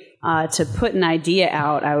 break to put an idea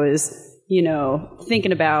out. I was,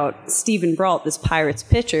 thinking about Stephen Brault, this Pirates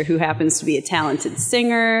pitcher who happens to be a talented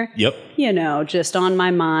singer. Yep. Just on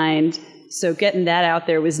my mind. So getting that out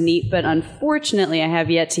there was neat, but unfortunately I have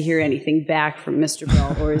yet to hear anything back from Mr.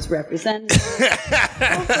 Brault or his representative.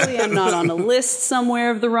 Hopefully I'm not on a list somewhere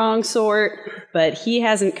of the wrong sort, but he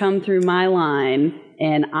hasn't come through my line,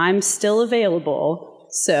 and I'm still available.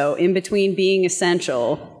 So in between being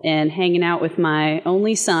essential and hanging out with my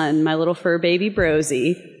only son, my little fur baby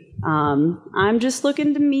Brosy, I'm just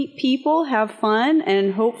looking to meet people, have fun,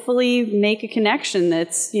 and hopefully make a connection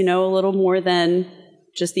that's, a little more than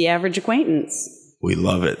just the average acquaintance. We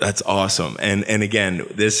love it. That's awesome. And again,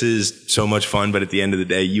 this is so much fun, but at the end of the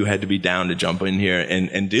day, you had to be down to jump in here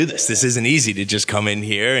and do this. This isn't easy to just come in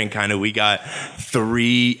here and we got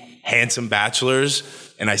 3 handsome bachelors.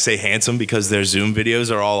 And I say handsome because their Zoom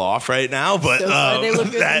videos are all off right now, but So far, they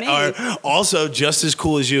look good that to me. are also just as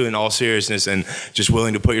cool as you in all seriousness, and just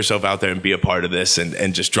willing to put yourself out there and be a part of this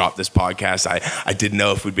and just drop this podcast. I didn't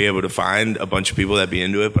know if we'd be able to find a bunch of people that'd be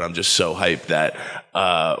into it, but I'm just so hyped that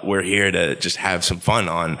we're here to just have some fun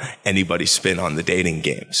on anybody's spin on the dating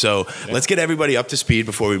game. So let's get everybody up to speed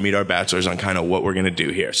before we meet our bachelors on kind of what we're going to do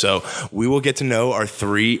here. So we will get to know our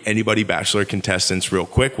 3 Anybody Bachelor contestants real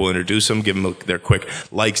quick. We'll introduce them, give them their quick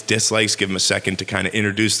likes, dislikes, give them a second to kind of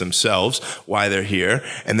introduce themselves, why they're here.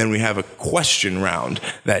 And then we have a question round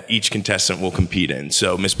that each contestant will compete in.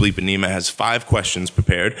 So Miss Bleepanema has 5 questions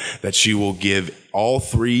prepared that she will give all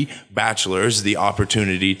 3 bachelors the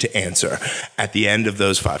opportunity to answer. At the end of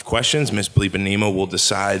those 5 questions, Miss Bleepanema will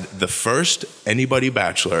decide the first anybody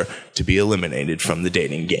bachelor to be eliminated from the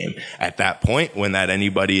dating game. At that point, when that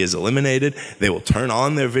anybody is eliminated, they will turn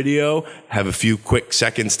on their video, have a few quick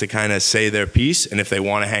seconds to kind of say their piece, and if they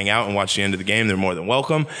want to hang out and watch the end of the game, they're more than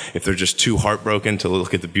welcome. If they're just too heartbroken to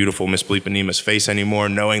look at the beautiful Miss Bleepanema's face anymore,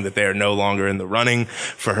 knowing that they are no longer in the running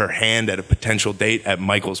for her hand at a potential date at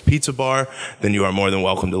Michael's Pizza Bar, then you are more than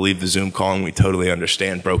welcome to leave the Zoom call, and we totally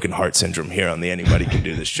understand broken heart syndrome here on the Anybody Can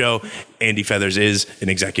Do This show. Andy Feathers is an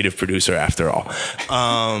executive producer after all.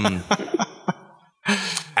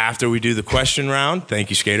 After we do the question round, thank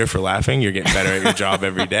you, Skater, for laughing. You're getting better at your job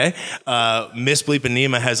every day. Miss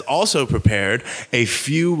Bleepanema has also prepared a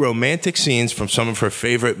few romantic scenes from some of her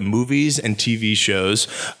favorite movies and TV shows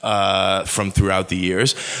from throughout the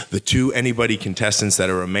years. The 2 Anybody contestants that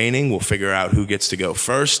are remaining will figure out who gets to go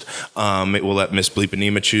first. It will let Miss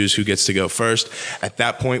Bleepanema choose who gets to go first. At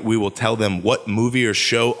that point, we will tell them what movie or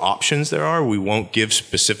show options there are. We won't give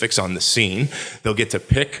specifics on the scene. They'll get to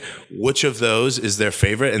pick which of those is their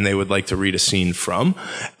favorite and they would like to read a scene from.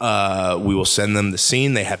 We will send them the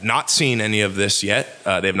scene. They have not seen any of this yet.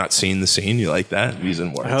 They have not seen the scene. You like that?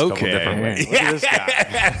 Using words a couple different ways. Look at this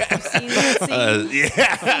guy. I've seen that scene.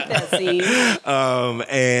 I've seen that scene.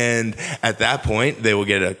 And at that point, they will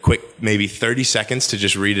get a quick, maybe 30 seconds to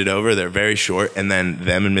just read it over. They're very short. And then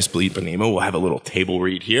them and Miss Bleepanema will have a little table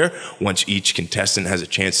read here. Once each contestant has a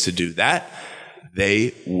chance to do that,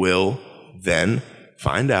 they will then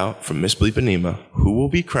find out from Miss Bleepanema who will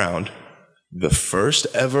be crowned the first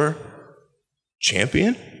ever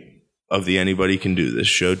champion of the Anybody Can Do This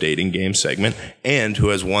show dating game segment, and who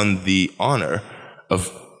has won the honor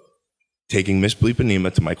of taking Miss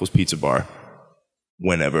Bleepanema to Michael's Pizza Bar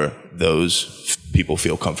whenever those people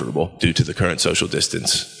feel comfortable due to the current social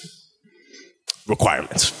distance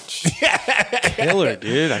requirements. Killer,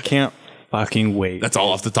 dude. I can't fucking wait. That's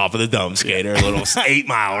all off the top of the dome, Skater. A little 8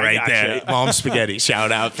 Mile right there. Mom's Spaghetti. Shout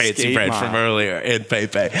out Fancy Skate Bread Mile. from earlier and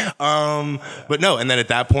Pepe. But no, and then at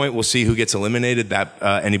that point, we'll see who gets eliminated. That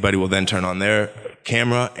anybody will then turn on their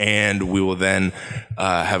camera, and we will then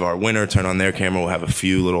have our winner turn on their camera. We'll have a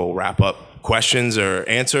few little wrap-up questions or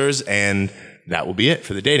answers, and that will be it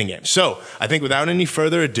for the dating game. So I think without any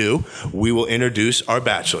further ado, we will introduce our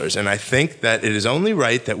bachelors. And I think that it is only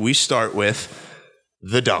right that we start with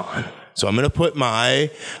the Don. So I'm going to put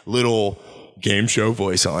my little game show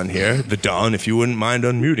voice on here. The Don, if you wouldn't mind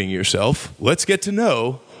unmuting yourself, let's get to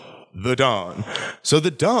know the Don. So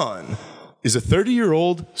the Don is a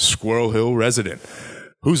 30-year-old Squirrel Hill resident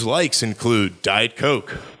whose likes include Diet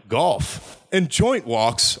Coke, golf, and joint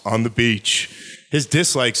walks on the beach. His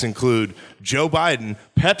dislikes include Joe Biden,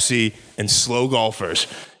 Pepsi, and slow golfers.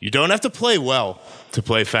 You don't have to play well to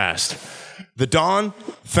play fast. The Don,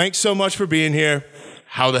 thanks so much for being here.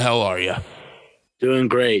 How the hell are you? Doing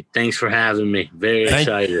great. Thanks for having me. Very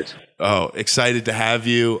excited. Oh, excited to have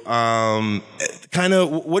you. Kind of,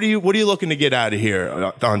 what are you looking to get out of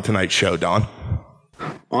here on tonight's show, Don?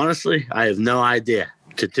 Honestly, I have no idea.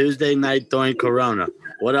 It's a Tuesday night during Corona.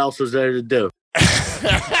 What else is there to do?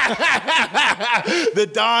 The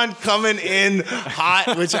Don coming in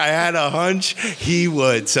hot, which I had a hunch he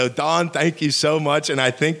would. So, Don, thank you so much. And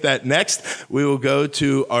I think that next we will go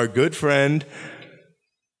to our good friend,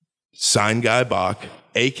 Sign Guy Bach,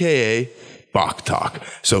 a.k.a. Bach Talk.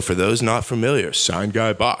 So for those not familiar, Sign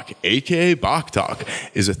Guy Bach, a.k.a. Bach Talk,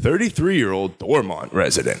 is a 33-year-old Dormont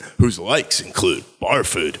resident whose likes include bar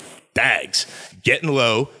food, dags, getting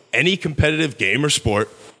low, any competitive game or sport,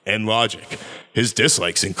 and logic. His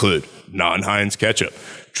dislikes include non-Heinz ketchup,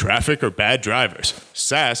 traffic or bad drivers,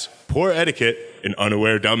 sass, poor etiquette, and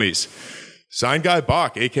unaware dummies. Sign Guy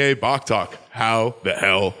Bach, a.k.a. Bach Talk, how the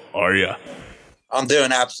hell are ya? I'm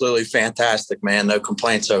doing absolutely fantastic, man. No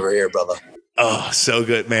complaints over here, brother. Oh, so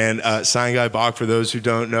good, man. Sign Guy Bach, for those who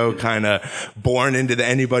don't know, kind of born into the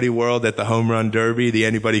anybody world at the Home Run Derby, the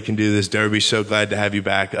Anybody Can Do This Derby. So glad to have you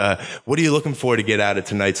back. What are you looking for to get out of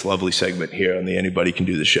tonight's lovely segment here on the Anybody Can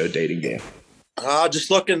Do This Show dating game?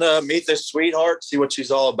 Just looking to meet this sweetheart, see what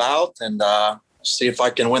she's all about, and see if I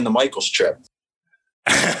can win the Michaels trip.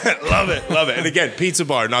 Love it. And again, pizza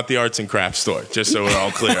bar, not the arts and crafts store, just so we're all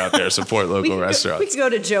clear out there. Support local restaurants. We could go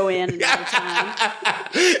to Joanne another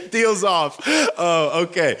time. Deals off. Oh,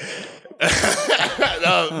 okay.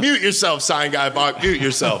 Mute yourself, Sign Guy Bach. Mute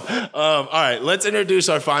yourself. All right, let's introduce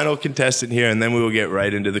our final contestant here, and then we will get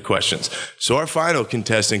right into the questions. So our final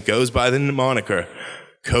contestant goes by the moniker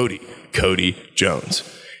Cody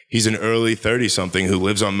Jones. He's an early 30-something who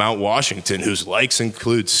lives on Mount Washington, whose likes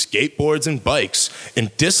include skateboards and bikes,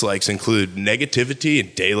 and dislikes include negativity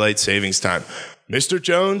and daylight savings time. Mr.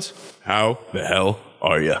 Jones, how the hell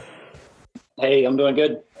are you? Hey, I'm doing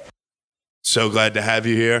good. So glad to have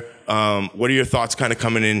you here. What are your thoughts kind of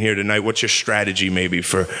coming in here tonight? What's your strategy maybe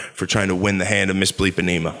for trying to win the hand of Miss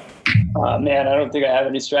Bleepanema? Man, I don't think I have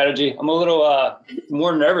any strategy. I'm a little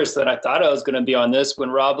more nervous than I thought I was going to be on this. When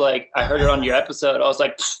Rob, I heard it on your episode, I was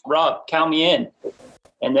like, Rob, count me in.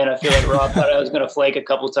 And then I feel like Rob thought I was going to flake a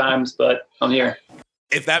couple times, but I'm here.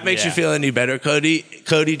 If that makes you feel any better,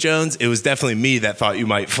 Cody Jones, it was definitely me that thought you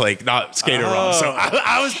might flake, not Skater Rob. So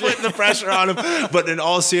I was putting the pressure on him. But in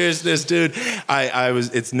all seriousness, dude,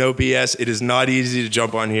 it's no BS. It is not easy to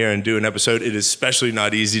jump on here and do an episode. It is especially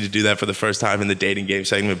not easy to do that for the first time in the dating game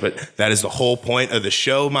segment. But that is the whole point of the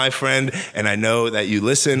show, my friend. And I know that you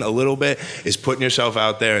listen a little bit, is putting yourself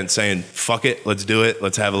out there and saying, fuck it, let's do it.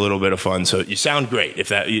 Let's have a little bit of fun. So you sound great. If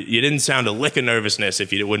that you didn't sound a lick of nervousness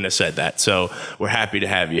if you wouldn't have said that. So we're happy to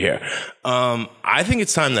have you here. I think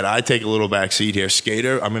it's time that I take a little back seat here.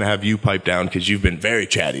 Skater, I'm going to have you pipe down because you've been very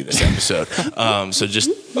chatty this episode. So just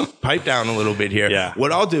pipe down a little bit here. Yeah.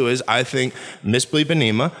 What I'll do is I think, Miss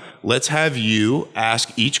Bleepanema, let's have you ask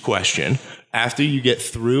each question. After you get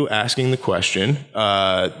through asking the question,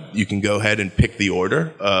 you can go ahead and pick the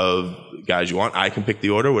order of guys you want. I can pick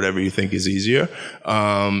the order, whatever you think is easier.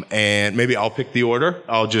 And maybe I'll pick the order.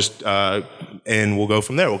 I'll just, and we'll go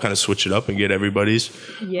from there. We'll kind of switch it up and get everybody's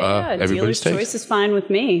dealer's taste. choice is fine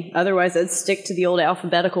with me. Otherwise, I'd stick to the old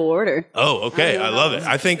alphabetical order. Oh, okay. I love it.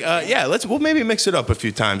 I think, we'll maybe mix it up a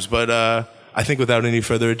few times. But I think without any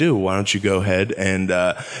further ado, why don't you go ahead and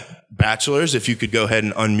bachelors, if you could go ahead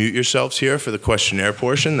and unmute yourselves here for the questionnaire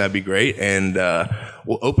portion, that'd be great. And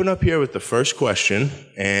we'll open up here with the first question,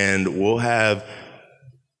 and we'll have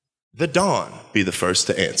the Dawn be the first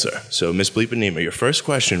to answer. So, Miss Bleepanema, your first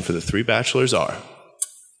question for the three bachelors are?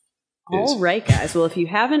 All right, guys. Well, if you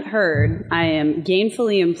haven't heard, I am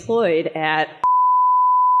gainfully employed at...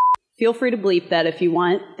 Feel free to bleep that if you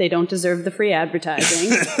want. They don't deserve the free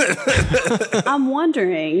advertising. I'm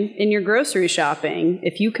wondering, in your grocery shopping,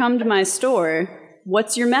 if you come to my store,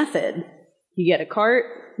 what's your method? You get a cart,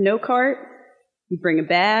 no cart? You bring a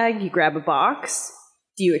bag, you grab a box?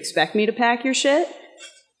 Do you expect me to pack your shit?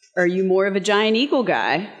 Or are you more of a Giant Eagle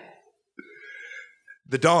guy?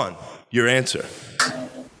 The Dawn, your answer.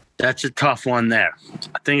 That's a tough one there.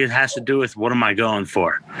 I think it has to do with what am I going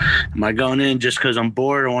for? Am I going in just because I'm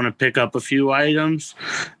bored? I want to pick up a few items.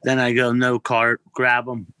 Then I go no cart, grab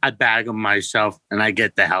them, I bag them myself, and I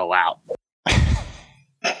get the hell out.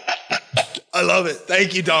 I love it.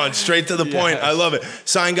 Thank you, Don. Straight to the point. I love it.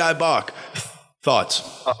 Sign Guy Bach.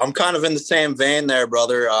 Thoughts? I'm kind of in the same vein there,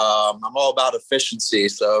 brother. I'm all about efficiency.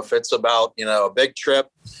 So if it's about, a big trip,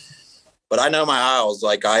 but I know my aisles,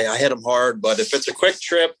 I hit them hard. But if it's a quick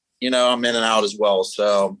trip, I'm in and out as well.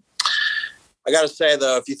 So I got to say,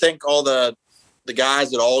 though, if you think all the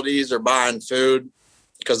guys at Aldi's are buying food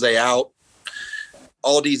because they out,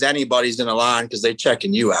 all these anybody's in the line because they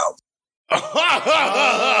checking you out.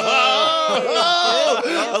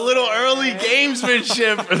 A little early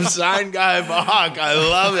gamesmanship from Sign Guy Bach. I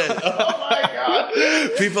love it. Oh my God.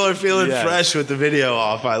 People are feeling fresh with the video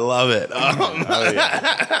off. I love it.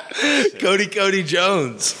 Cody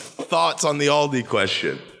Jones, thoughts on the Aldi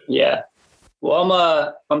question? Yeah.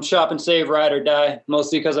 Well, I'm shop and save, ride or die,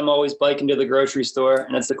 mostly because I'm always biking to the grocery store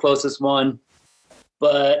and it's the closest one.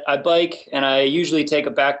 But I bike and I usually take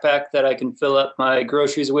a backpack that I can fill up my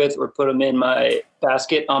groceries with or put them in my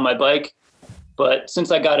basket on my bike. But since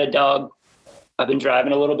I got a dog, I've been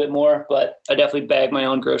driving a little bit more, but I definitely bag my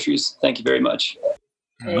own groceries. Thank you very much.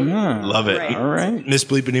 Love it. Right. All right. Miss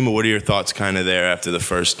Bleepanema, what are your thoughts kind of there after the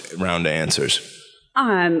first round of answers?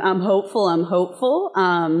 I'm hopeful.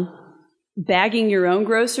 Bagging your own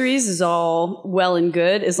groceries is all well and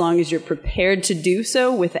good as long as you're prepared to do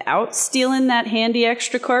so without stealing that handy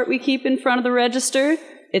extra cart we keep in front of the register.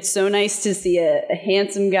 It's so nice to see a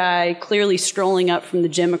handsome guy clearly strolling up from the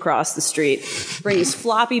gym across the street, bring his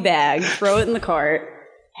floppy bag, throw it in the cart,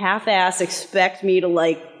 half-ass expect me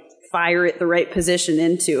to fire it the right position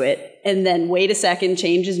into it, and then wait a second,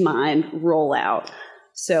 change his mind, roll out.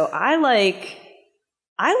 So I like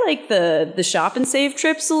the shop and save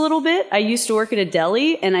trips a little bit. I used to work at a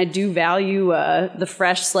deli, and I do value the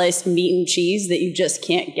fresh sliced meat and cheese that you just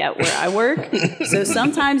can't get where I work. So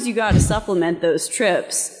sometimes you got to supplement those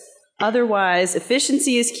trips. Otherwise,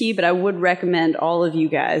 efficiency is key, but I would recommend all of you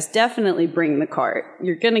guys definitely bring the cart.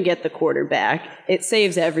 You're going to get the quarter back. It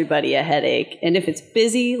saves everybody a headache. And if it's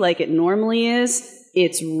busy like it normally is,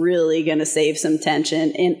 it's really going to save some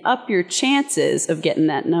tension and up your chances of getting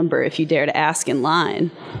that number if you dare to ask in line.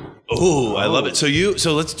 Oh, I love it. So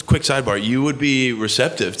let's quick sidebar. You would be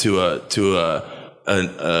receptive to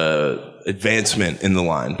an advancement in the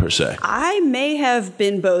line per se. I may have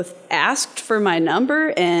been both asked for my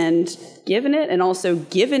number and given it, and also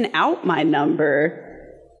given out my number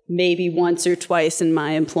maybe once or twice in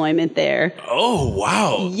my employment there. Oh,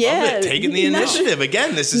 wow. Yeah. Love it. Taking the initiative.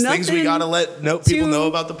 Again, this is things we got to let people know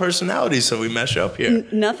about the personalities so we mesh up here.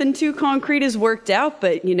 Nothing too concrete is worked out,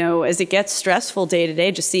 but, as it gets stressful day to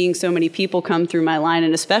day, just seeing so many people come through my line,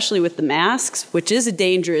 and especially with the masks, which is a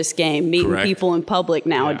dangerous game, meeting people in public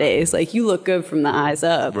nowadays. Like, you look good from the eyes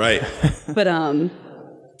up. Right. But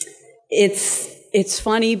it's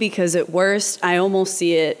funny because at worst, I almost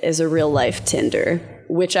see it as a real life Tinder,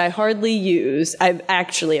 which I hardly use. I've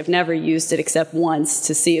never used it except once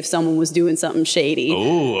to see if someone was doing something shady.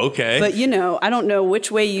 Oh, okay. But, I don't know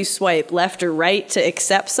which way you swipe, left or right, to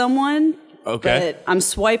accept someone. Okay. But I'm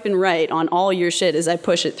swiping right on all your shit as I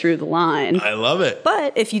push it through the line. I love it.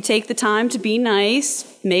 But if you take the time to be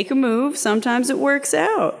nice, make a move, sometimes it works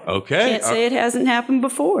out. Okay. Can't say it hasn't happened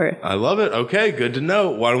before. I love it. Okay, good to know.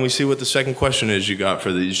 Why don't we see what the second question is you got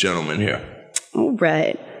for these gentlemen here? All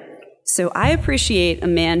right. So I appreciate a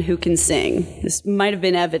man who can sing. This might have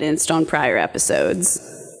been evidenced on prior episodes.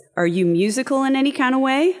 Are you musical in any kind of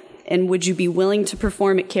way? And would you be willing to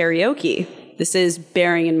perform at karaoke? This is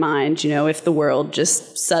bearing in mind, if the world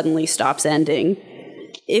just suddenly stops ending.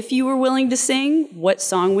 If you were willing to sing, what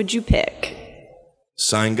song would you pick?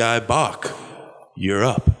 Sign Guy Bach, you're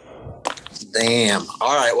up. Damn.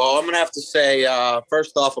 All right. Well, I'm going to have to say,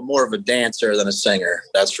 first off, I'm more of a dancer than a singer.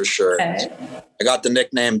 That's for sure. Okay. I got the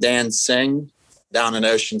nickname Dan Sing down in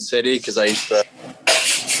Ocean City because I used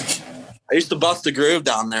to bust a groove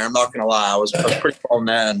down there. I'm not going to lie. I was pretty well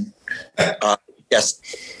known. Yes.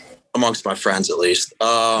 Amongst my friends, at least.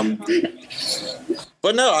 But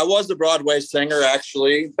no, I was a Broadway singer,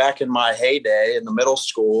 actually. Back in my heyday in the middle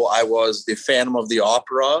school, I was the Phantom of the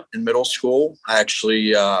Opera in middle school. I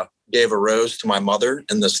actually gave a rose to my mother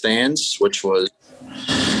in the stands, which was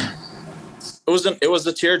it was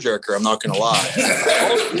a tearjerker. I'm not going to lie.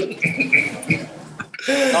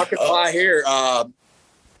 Not going to lie here.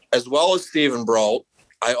 As well as Stephen Brault,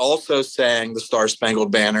 I also sang the Star Spangled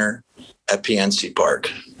Banner at PNC Park.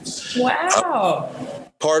 Wow.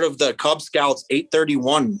 Part of the Cub Scouts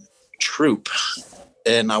 831 troop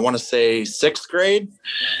in, I want to say, 6th grade.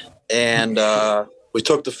 And we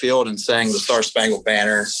took the field and sang the Star Spangled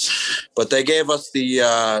Banner. But they gave us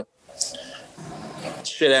the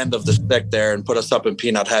shit end of the stick there and put us up in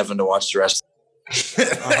peanut heaven to watch the rest.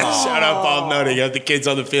 Shout out Bob Nutting. Have the kids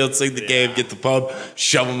on the field, sing the game, get the pub,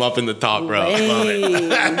 shove them up in the top row. Love it.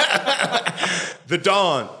 The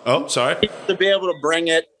Dawn. Oh, sorry. To be able to bring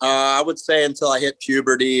it, I would say until I hit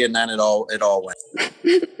puberty, and then it all went.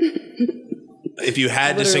 If you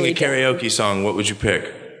had to sing a karaoke song, what would you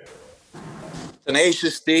pick?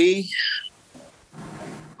 Tenacious D,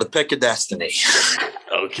 The Pick of Destiny.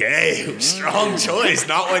 Okay. Okay, strong choice.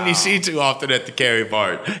 Not one you see too often at the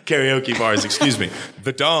karaoke bars. Excuse me.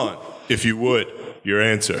 The Don, if you would, your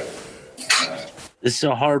answer. This is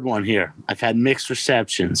a hard one here. I've had mixed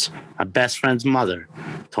receptions. My best friend's mother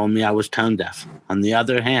told me I was tone deaf. On the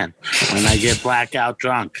other hand, when I get blackout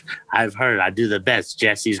drunk, I've heard I do the best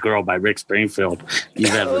Jesse's Girl by Rick Springfield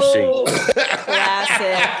you've ever seen.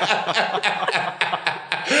 Classic.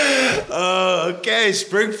 Okay,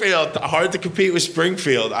 Springfield. Hard to compete with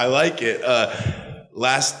Springfield. I like it.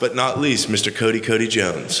 Last but not least, Mr. Cody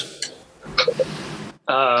Jones.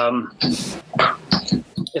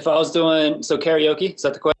 If I was doing karaoke, is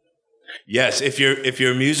that the question? Yes, if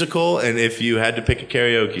you're musical and if you had to pick a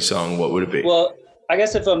karaoke song, what would it be? Well, I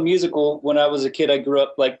guess if I'm musical, when I was a kid, I grew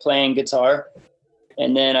up like playing guitar,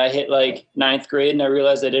 and then I hit like 9th grade, and I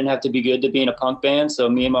realized I didn't have to be good to be in a punk band. So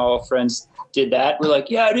me and my old friends did that. We're like,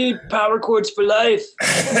 yeah, dude, power chords for life.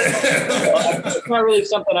 It's not really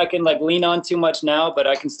something I can like lean on too much now, but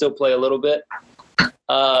I can still play a little bit.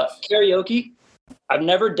 Karaoke, I've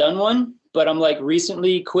never done one. But I'm like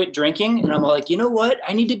recently quit drinking, and I'm like, you know what?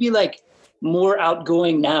 I need to be like more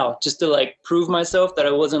outgoing now, just to like prove myself that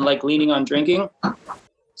I wasn't like leaning on drinking.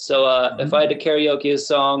 So if I had to karaoke a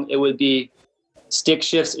song, it would be "Stick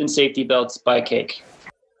Shifts and Safety Belts" by Cake.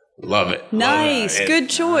 Love it. Nice, Love it. good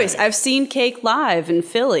choice. I've seen Cake live in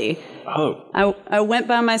Philly. Oh, I went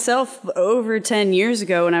by myself over 10 years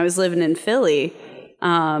ago when I was living in Philly.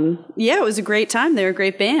 Yeah, it was a great time. They were a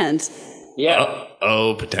great band. Yeah.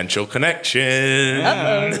 Potential connection.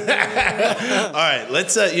 All right,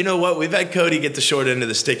 let's, you know what? We've had Cody get the short end of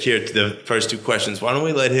the stick here to the first two questions. Why don't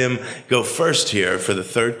we let him go first here for the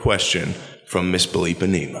third question from Miss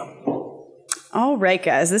Bleepanema. All right,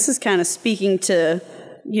 guys, this is kind of speaking to,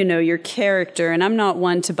 your character, and I'm not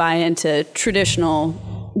one to buy into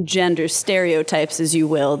traditional gender stereotypes, as you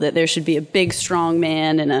will, that there should be a big, strong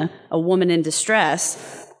man and a woman in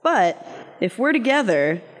distress. But if we're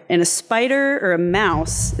together and a spider or a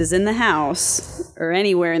mouse is in the house or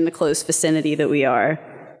anywhere in the close vicinity that we are,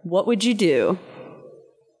 what would you do?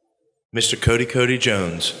 Mr. Cody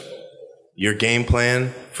Jones, your game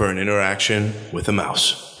plan for an interaction with a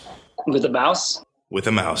mouse. With a mouse? With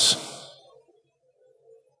a mouse.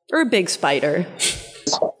 Or a big spider.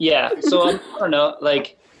 Yeah, so I don't know,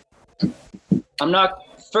 like,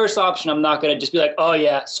 first option, I'm not going to just be like, oh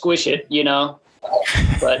yeah, squish it,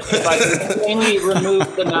 But if I could mainly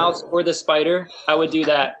remove the mouse or the spider, I would do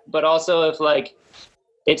that. But also if like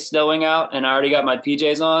it's snowing out and I already got my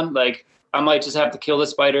PJs on, like I might just have to kill the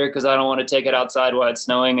spider because I don't want to take it outside while it's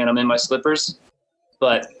snowing and I'm in my slippers.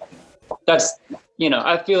 But that's,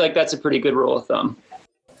 I feel like that's a pretty good rule of thumb.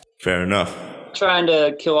 Fair enough. Trying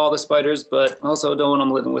to kill all the spiders, but also don't want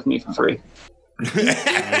them living with me for free.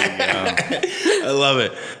 I love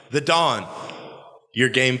it. The Dawn, your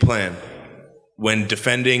game plan when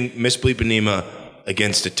defending Miss Bleepanema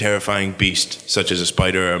against a terrifying beast such as a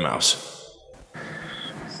spider or a mouse?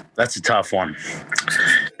 That's a tough one.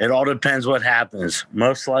 It all depends what happens.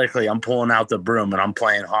 Most likely, I'm pulling out the broom and I'm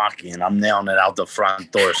playing hockey and I'm nailing it out the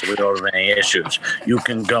front door so we don't have any issues. You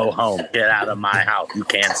can go home. Get out of my house. You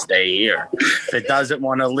can't stay here. If it doesn't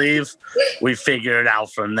want to leave, we figure it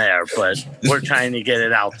out from there. But we're trying to get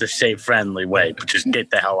it out the safe, friendly way. But just get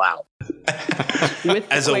the hell out.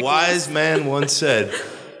 As a wise man once said,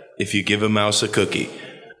 if you give a mouse a cookie.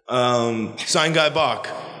 Sign Guy Bach,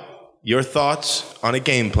 your thoughts on a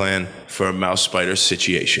game plan for a mouse spider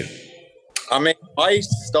situation? I mean,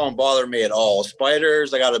 mice don't bother me at all.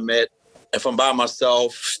 Spiders, I got to admit, if I'm by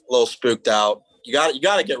myself, a little spooked out, you got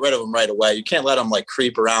to get rid of them right away. You can't let them like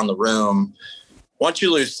creep around the room. Once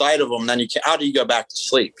you lose sight of them, then how do you go back to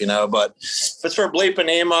sleep, But if it's for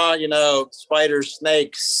Bleepanema, spiders,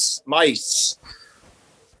 snakes, mice,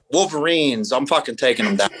 Wolverines, I'm fucking taking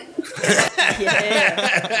them down.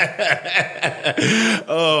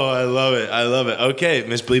 Oh, I love it. I love it. Okay,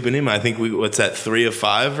 Miss Bleepanema, I think what's that, 3 of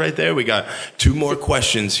 5 right there? We got 2 more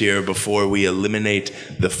questions here before we eliminate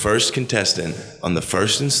the first contestant on the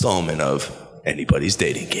first installment of Anybody's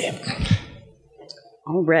Dating Game.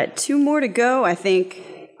 All right, 2 more to go. I think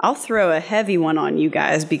I'll throw a heavy one on you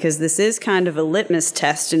guys because this is kind of a litmus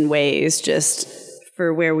test in ways just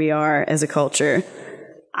for where we are as a culture.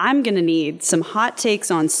 I'm going to need some hot takes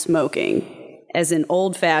on smoking, as in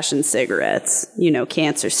old-fashioned cigarettes,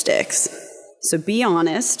 cancer sticks. So be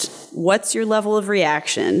honest, what's your level of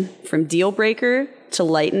reaction from deal breaker to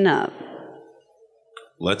lighten up?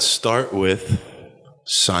 Let's start with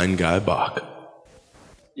Sign Guy Bach.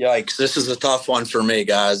 Yikes, this is a tough one for me,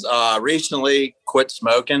 guys. Recently quit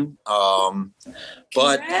smoking,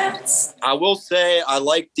 but I will say I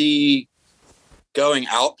like the going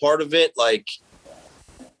out part of it. Like,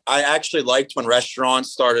 I actually liked when restaurants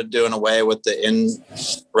started doing away with the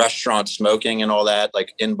in-restaurant smoking and all that,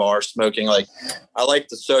 like in-bar smoking. Like, I like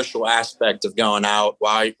the social aspect of going out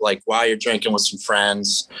while you're drinking with some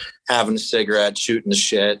friends, having a cigarette, shooting the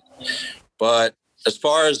shit. But as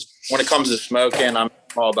far as when it comes to smoking, I'm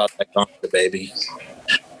all about that ganja, baby.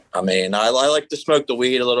 I mean, I like to smoke the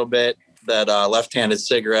weed a little bit. That left-handed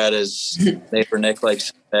cigarette, as neighbor Nick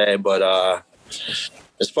likes to say. But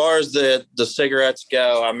as far as the cigarettes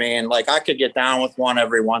go, I mean, like, I could get down with one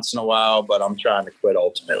every once in a while, but I'm trying to quit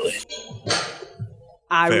ultimately.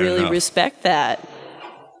 I Fair really enough. respect that.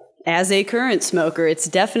 As a current smoker, it's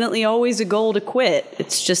definitely always a goal to quit.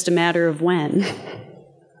 It's just a matter of when.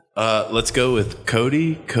 Let's go with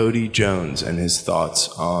Cody Jones, and his thoughts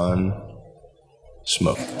on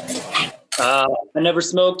smoke. I never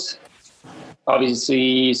smoked,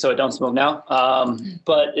 obviously, so I don't smoke now.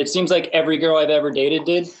 But it seems like every girl I've ever dated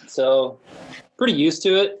did, so pretty used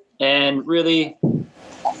to it. And really,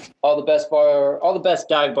 all the best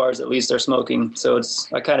dive bars at least are smoking. So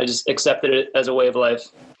I kind of just accepted it as a way of life.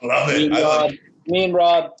 Love it. Me and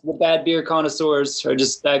Rob, the bad beer connoisseurs, are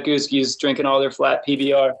just that gooskies drinking all their flat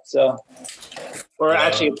PBR. So, or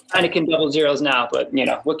actually, Heineken double zeros now. But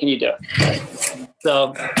what can you do?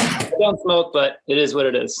 So, I don't smoke, but it is what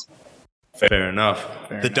it is. Fair enough.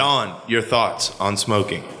 Don, your thoughts on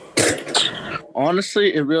smoking?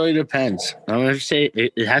 Honestly, it really depends. I'm going to say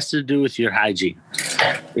it has to do with your hygiene.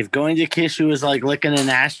 If going to kiss you is like licking an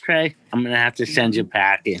ashtray, I'm going to have to send you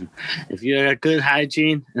packing. If you have good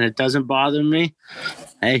hygiene and it doesn't bother me,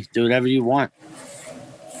 hey, do whatever you want.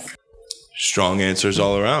 Strong answers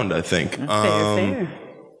all around, I think. Fair.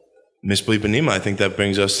 Miss Bleepanema, I think that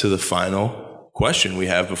brings us to the final question we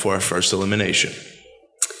have before our first elimination.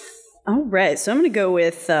 All right, so I'm going to go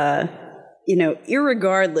with,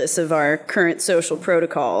 irregardless of our current social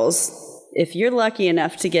protocols, if you're lucky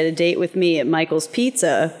enough to get a date with me at Michael's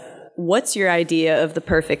Pizza, what's your idea of the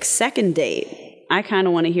perfect second date? I kind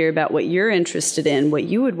of want to hear about what you're interested in, what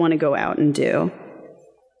you would want to go out and do.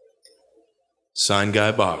 Sign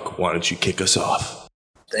Guy Bach, why don't you kick us off?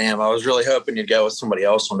 Damn, I was really hoping you'd go with somebody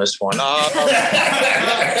else on this one.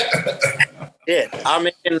 Yeah, I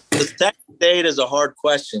mean, the second date is a hard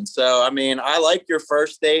question. So, I mean, I like your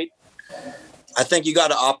first date. I think you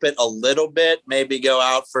got to up it a little bit. Maybe go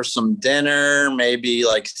out for some dinner. Maybe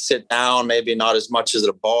like sit down. Maybe not as much as at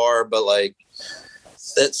a bar, but like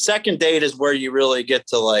that second date is where you really get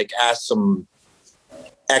to like ask some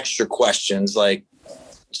extra questions. Like,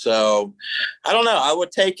 so I don't know. I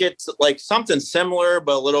would take it like something similar,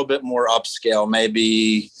 but a little bit more upscale.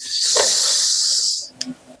 Maybe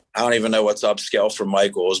I don't even know what's upscale for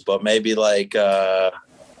Michael's, but maybe like I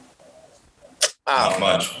don't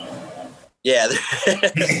know. Yeah,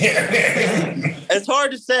 it's hard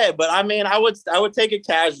to say, but I mean, I would take it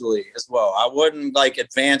casually as well. I wouldn't like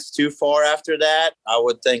advance too far after that. I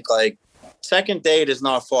would think like second date is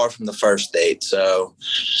not far from the first date, so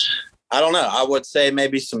I don't know. I would say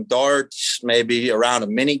maybe some darts, maybe around a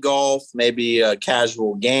mini golf, maybe a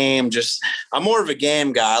casual game. Just I'm more of a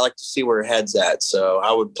game guy. I like to see where her head's at, so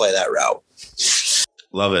I would play that route.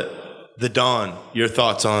 Love it. The Don, your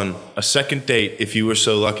thoughts on a second date if you were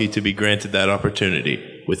so lucky to be granted that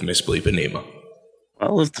opportunity with Miss Bleepanema?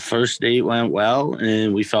 Well, if the first date went well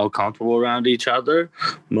and we felt comfortable around each other,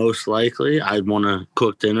 most likely I'd want to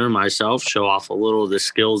cook dinner myself, show off a little of the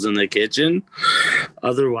skills in the kitchen.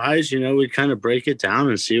 Otherwise, we'd kind of break it down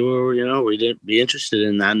and see where, we'd be interested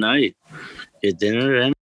in that night. Get dinner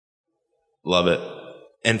and Love it.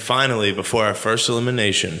 And finally, before our first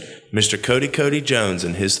elimination, Mr. Cody Jones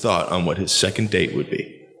and his thought on what his second date would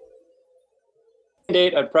be.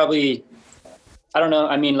 Date, I'd probably, I don't know.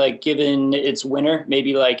 I mean, like, given it's winter,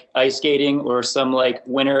 maybe like ice skating or some like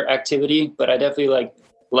winter activity. But I definitely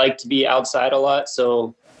like to be outside a lot.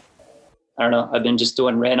 So I don't know. I've been just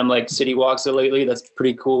doing random like city walks lately. That's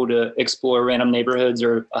pretty cool to explore random neighborhoods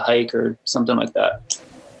or a hike or something like that.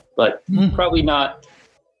 But probably not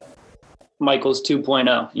Michael's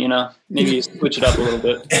 2.0, maybe switch it up a little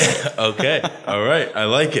bit. Okay. All right. I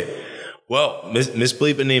like it. Well, Miss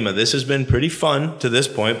Bleepanema, this has been pretty fun to this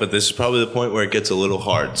point, but this is probably the point where it gets a little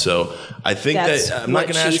hard. So I think That's that I'm what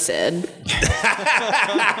not going to she ask. said.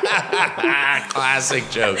 Classic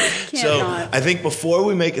joke. So Cannot. I think before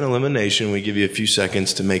we make an elimination, we give you a few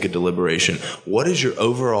seconds to make a deliberation. What is your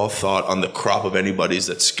overall thought on the crop of anybody's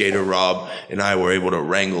that Skater Rob and I were able to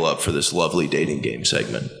wrangle up for this lovely dating game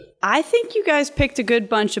segment? I think you guys picked a good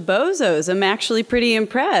bunch of bozos. I'm actually pretty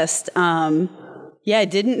impressed. Yeah, I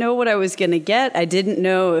didn't know what I was going to get. I didn't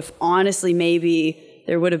know if honestly maybe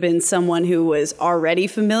there would have been someone who was already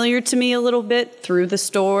familiar to me a little bit through the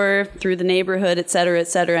store, through the neighborhood, et cetera, et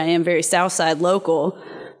cetera. I am very Southside local.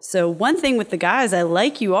 So one thing with the guys, I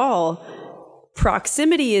like you all,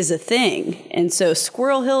 proximity is a thing. And so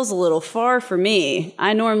Squirrel Hill's a little far for me.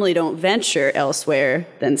 I normally don't venture elsewhere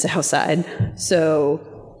than Southside. So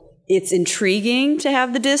it's intriguing to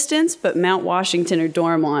have the distance, but Mount Washington or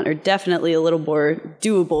Dormont are definitely a little more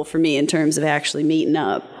doable for me in terms of actually meeting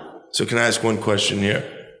up. So can I ask one question here?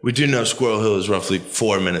 We do know Squirrel Hill is roughly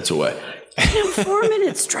 4 minutes away. 4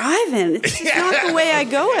 minutes driving. It's just not the way I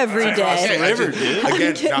go every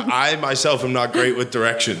day. I myself am not great with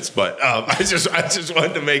directions, but I just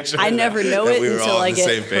wanted to make sure. I never know it until I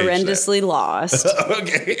get horrendously lost.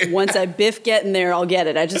 Okay. Once I biff getting there, I'll get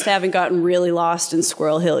it. I just haven't gotten really lost in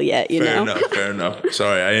Squirrel Hill yet, you know? Fair enough.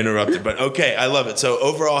 Sorry, I interrupted, but okay, I love it. So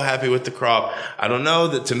overall, happy with the crop. I don't know,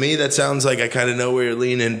 that to me, that sounds like I kind of know where you're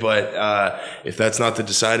leaning, but if that's not the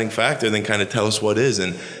deciding factor, then kind of tell us what is,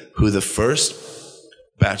 and who the first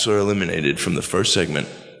bachelor eliminated from the first segment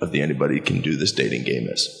of the Anybody Can Do This dating game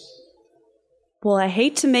is. Well, I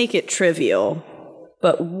hate to make it trivial,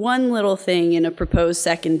 but one little thing in a proposed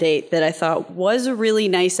second date that I thought was a really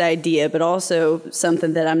nice idea, but also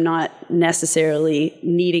something that I'm not necessarily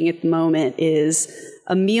needing at the moment, is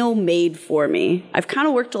a meal made for me. I've kind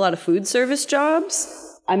of worked a lot of food service jobs.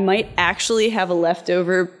 I might actually have a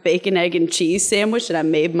leftover bacon, egg, and cheese sandwich that I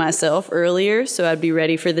made myself earlier, so I'd be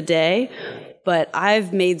ready for the day. But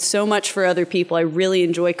I've made so much for other people. I really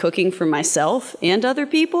enjoy cooking for myself and other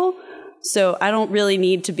people, so I don't really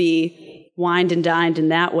need to be wined and dined in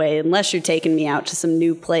that way unless you're taking me out to some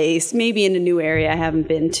new place, maybe in a new area I haven't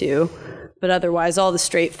been to. But otherwise, all the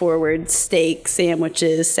straightforward steak,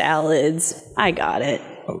 sandwiches, salads, I got it.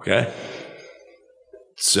 Okay.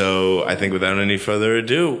 So I think without any further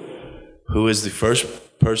ado, who is the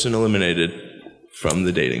first person eliminated from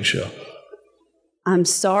the dating show? I'm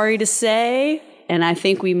sorry to say, and I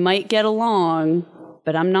think we might get along,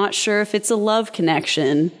 but I'm not sure if it's a love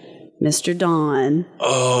connection. Mr. Don.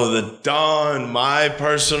 Oh, the Don, my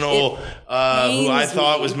personal, who I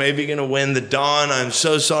thought was maybe going to win. The Don, I'm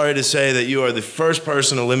so sorry to say that you are the first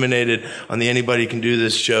person eliminated on the Anybody Can Do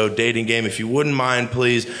This show dating game. If you wouldn't mind,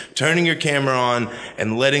 please, turning your camera on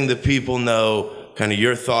and letting the people know kind of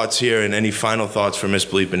your thoughts here and any final thoughts for Miss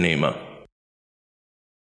Bleepanema.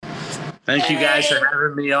 Thank you guys for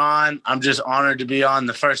having me on. I'm just honored to be on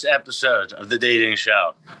the first episode of the dating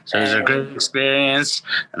show. So it was a good experience,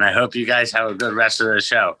 and I hope you guys have a good rest of the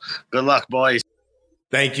show. Good luck, boys.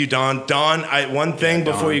 Thank you, Don. Don, one thing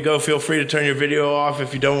before you go, feel free to turn your video off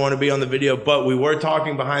if you don't want to be on the video, but we were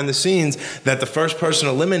talking behind the scenes that the first person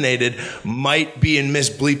eliminated might be in Miss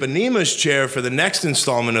Bleepanema's chair for the next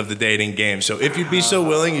installment of the dating game. So if you'd be so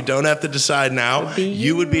willing, you don't have to decide now.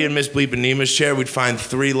 You would be in Miss Bleepanema's chair. We'd find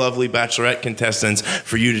 3 lovely Bachelorette contestants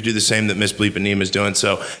for you to do the same that Miss Bleepanema's doing.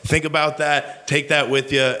 So think about that. Take that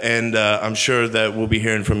with you, and I'm sure that we'll be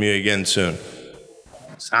hearing from you again soon.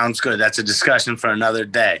 Sounds good. That's a discussion for another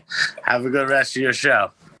day. Have a good rest of your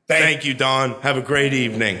show. Thank you, Don. Have a great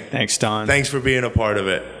evening. Thanks, Don. Thanks for being a part of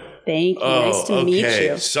it. Thank you. Nice to meet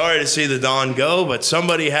you. Sorry to see the Don go, but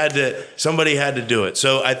somebody had to do it.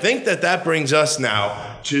 So I think that brings us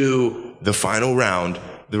now to the final round,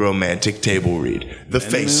 the romantic table read, the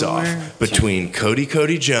face-off between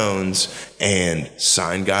Cody Jones and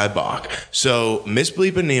Sign Guy Bach. So, Miss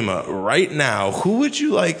Bleepanema, right now, who would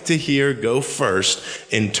you like to hear go first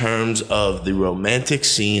in terms of the romantic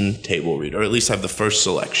scene table read, or at least have the first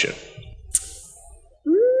selection?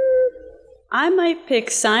 I might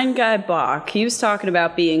pick Sign Guy Bach. He was talking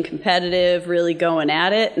about being competitive, really going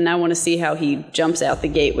at it, and I want to see how he jumps out the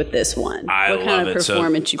gate with this one. What kind of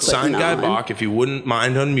performance you putting on? Sign Guy Bach, if you wouldn't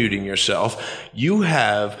mind unmuting yourself, you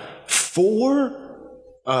have 4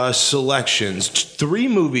 selections, 3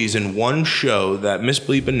 movies in one show that Miss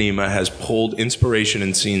Bleepanema has pulled inspiration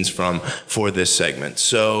and scenes from for this segment.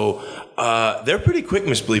 So they're pretty quick,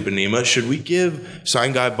 Miss Bleepanema. Should we give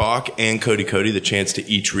Sign Guy Bach and Cody the chance to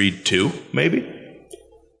each read 2, maybe?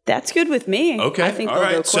 That's good with me. Okay. I think all they'll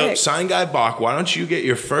right. go quick. So Sign Guy Bach, why don't you get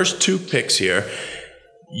your first 2 picks here?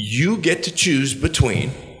 You get to choose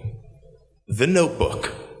between The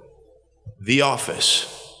Notebook, The Office,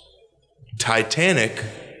 Titanic,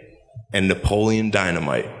 and Napoleon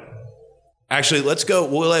Dynamite. Actually, let's go.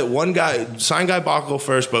 We'll let one guy, Sign Guy Bach, go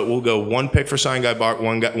first, but we'll go 1 pick for Sign Guy Bach,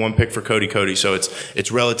 one pick for Cody. So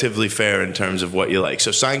it's relatively fair in terms of what you like.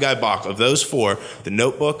 So Sign Guy Bach, of those 4, The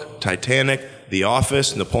Notebook, Titanic, The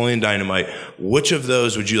Office, Napoleon Dynamite, which of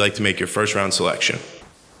those would you like to make your first round selection?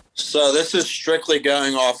 So this is strictly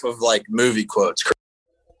going off of like movie quotes.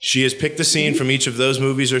 She has picked a scene from each of those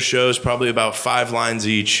movies or shows, probably about 5 lines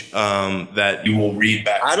each, that you will read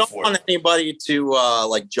back. I don't want anybody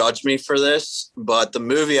to judge me for this, but the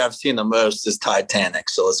movie I've seen the most is Titanic.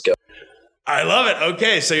 So let's go. I love it.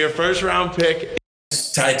 Okay, so your first round pick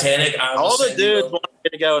is Titanic. All the dudes want me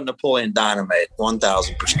to go Napoleon Dynamite,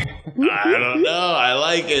 1,000%. I don't know. I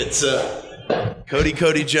like it. So,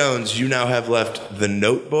 Cody Jones, you now have left The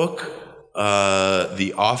Notebook,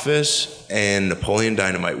 The Office, and Napoleon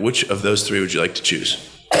Dynamite. Which of those 3 would you like to choose?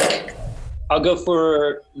 I'll go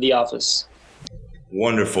for The Office.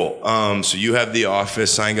 Wonderful. So you have The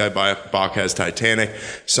Office. Sign Guy Bach has Titanic.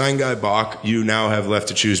 Sign Guy Bach, you now have left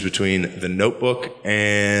to choose between The Notebook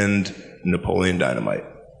and Napoleon Dynamite.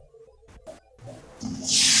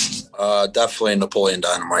 Definitely Napoleon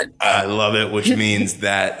Dynamite. I love it, which means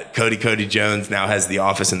that Cody Jones now has The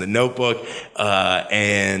Office and The Notebook,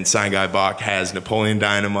 and Sign Guy Bach has Napoleon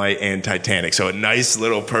Dynamite and Titanic. So a nice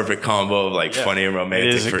little perfect combo of funny and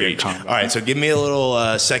romantic for each. Combo. All right, so give me a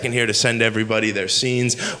little second here to send everybody their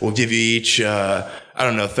scenes. We'll give you each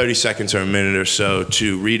 30 seconds or a minute or so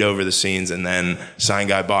to read over the scenes, and then Sign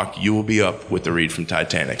Guy Bach, you will be up with the read from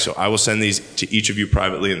Titanic. So I will send these to each of you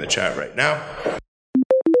privately in the chat right now.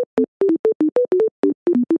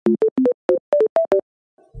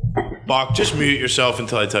 Bach, just mute yourself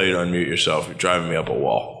until I tell you to unmute yourself. You're driving me up a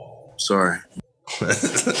wall. Sorry.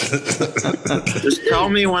 Just tell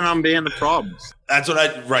me when I'm being the problem. That's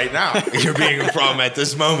what right now. You're being a problem at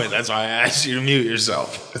this moment. That's why I asked you to mute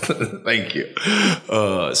yourself. Thank you.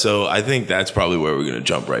 So I think that's probably where we're going to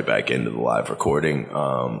jump right back into the live recording.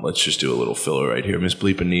 Let's just do a little filler right here. Miss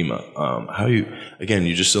Bleepanema,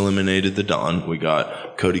 you just eliminated the Don. We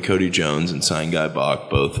got Cody Jones and Sign Guy Bach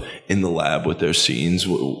both in the lab with their scenes.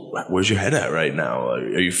 Where's your head at right now?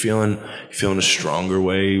 Are you feeling a stronger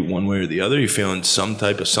way, one way or the other? Are you feeling some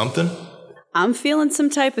type of something? I'm feeling some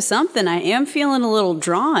type of something. I am feeling a little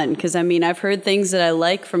drawn because, I've heard things that I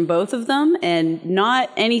like from both of them and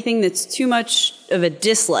not anything that's too much of a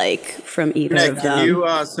dislike from either of them. Can you,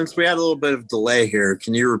 since we had a little bit of delay here,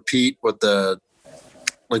 can you repeat what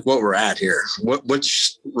we're at here?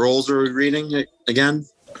 Which roles are we reading again?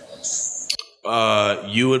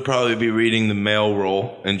 You would probably be reading the male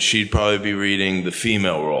role, and she'd probably be reading the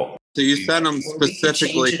female role. So you sent them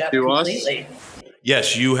specifically to us?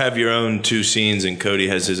 Yes, you have your own 2 scenes, and Cody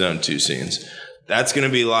has his own 2 scenes. That's going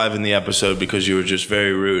to be live in the episode because you were just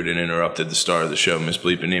very rude and interrupted the star of the show, Miss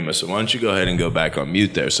Bleepanema. So why don't you go ahead and go back on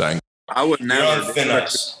mute there, Sign? I would never.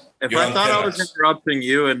 If I thought I was interrupting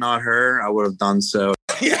you and not her, I would have done so.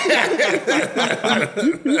 Fair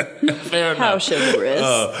enough. How chivalrous.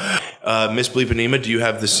 Miss Bleepanema, do you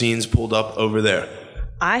have the scenes pulled up over there?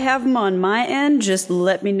 I have them on my end. Just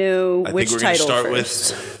let me know which title I think we're going to first.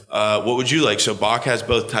 start with, what would you like? So Bach has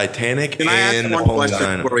both Titanic Can I ask and one Napoleon question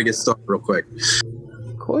Dynamite. before we get started real quick?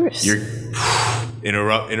 Of course. You're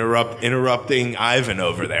interrupting Ivan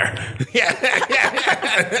over there.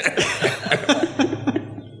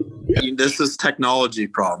 This is technology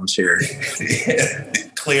problems here.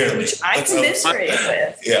 Clearly. Which I commiserate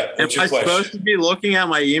with. Yeah. Am I supposed to be looking at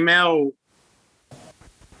my email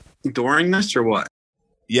during this or what?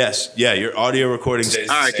 Yes. Yeah. Your audio recording stays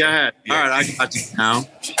All right, the same. go ahead. Yeah. All right, I got you now.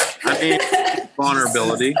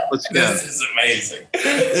 Vulnerability. Let's go. This is amazing.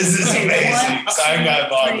 Sign Guy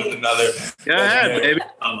Bach with another. Go ahead, baby.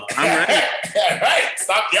 I'm ready. Yeah, right.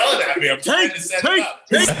 Stop yelling at me. I'm trying to set it up.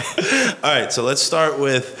 All right. So let's start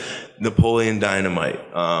with Napoleon Dynamite.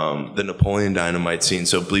 The Napoleon Dynamite scene.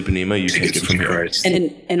 So Bleepanema, you take it from here.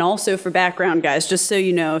 And also for background, guys, just so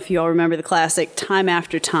you know, if you all remember the classic Time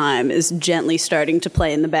After Time is gently starting to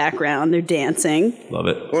play in the background. They're dancing. Love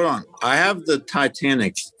it. Hold on. I have the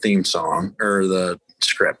Titanic theme song or the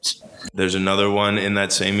script. There's another one in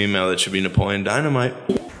that same email that should be Napoleon Dynamite.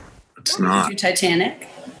 It's not. Do Titanic.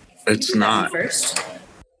 It's not. First.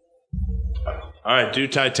 All right, do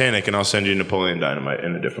Titanic, and I'll send you Napoleon Dynamite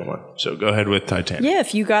in a different one. So go ahead with Titanic. Yeah,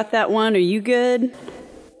 if you got that one, are you good?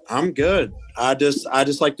 I'm good. I just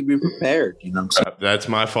like to be prepared. You know what I'm saying? That's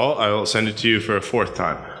my fault. I will send it to you for a 4th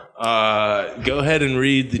time. Go ahead and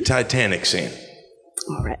read the Titanic scene.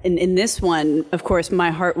 All right. And in this one, of course, My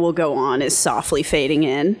Heart Will Go On is softly fading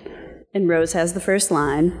in. And Rose has the first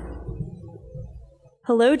line.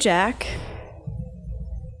 Hello, Jack.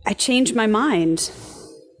 I changed my mind.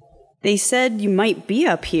 They said you might be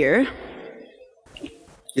up here.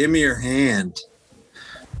 Give me your hand.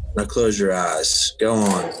 Now close your eyes. Go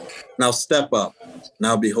on. Now step up.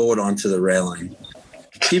 Now behold onto the railing.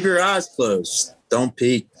 Keep your eyes closed. Don't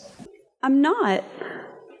peek. I'm not.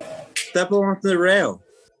 Step onto the rail.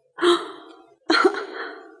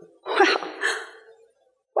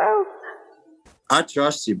 Wow. I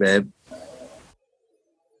trust you, babe.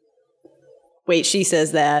 Wait, she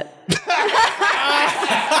says that.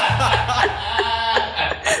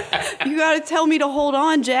 You got to tell me to hold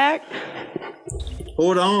on, Jack.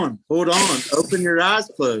 Hold on. Open your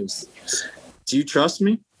eyes closed. Do you trust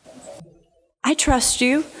me? I trust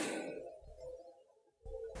you.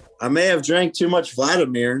 I may have drank too much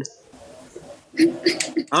Vladimir.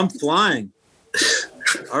 I'm flying.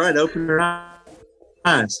 All right, open your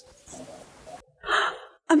eyes.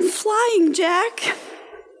 I'm flying, Jack.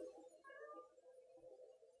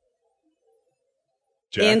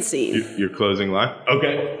 Jack, And scene. Your closing line.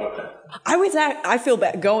 Okay. I feel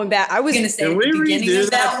bad going back. I was going to say at the beginning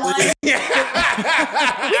of that one. We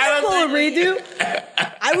can pull a redo.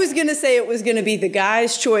 I was going to say it was going to be the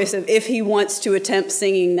guy's choice of if he wants to attempt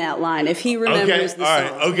singing that line, if he remembers the song.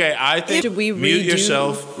 All right. Okay. I think Should we mute redo?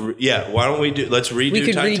 yourself. Yeah. Why don't we do? Let's redo. We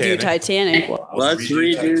could Titanic. redo Titanic. Let's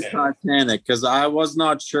redo Titanic because I was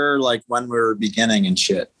not sure like when we were beginning and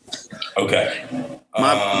shit. Okay.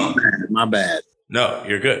 My bad. No,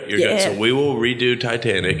 you're good. You're good. So we will redo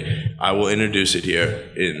Titanic. I will introduce it here.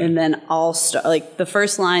 And then I'll start. Like the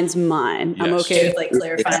first line's mine. I'm Yes. okay with like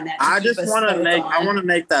clarifying that. I just want to make. I want to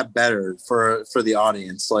make that better for the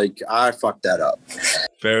audience. Like I fucked that up.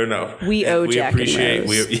 Fair enough. We owe Jack and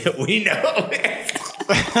Rose. We know.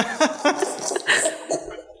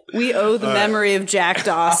 We owe the memory of Jack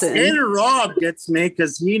Dawson. And Rob gets me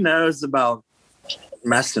because he knows about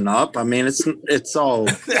messing up. I mean, it's all.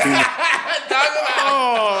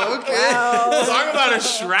 Talk about a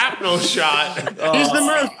shrapnel shot. He's the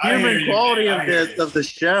most human quality of the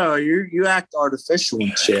show. You act artificial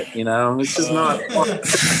and shit. You know, it's just not.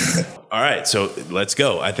 All right, so let's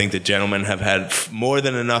go. I think the gentlemen have had more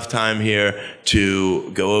than enough time here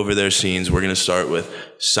to go over their scenes. We're going to start with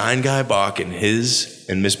Sign Guy Bach and his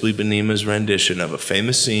and Miss Bleepanema's rendition of a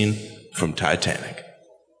famous scene from Titanic.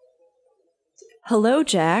 Hello,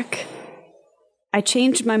 Jack. I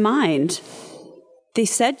changed my mind. They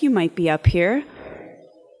said you might be up here.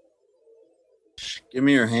 Give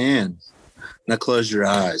me your hand. Now close your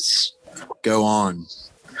eyes. Go on.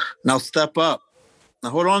 Now step up.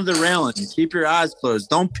 Now hold on to the railing. Keep your eyes closed.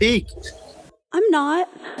 Don't peek. I'm not.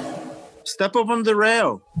 Step up on the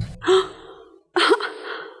rail.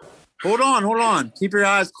 Hold on. Keep your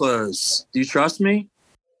eyes closed. Do you trust me?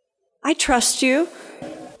 I trust you.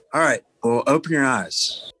 All right. Well, open your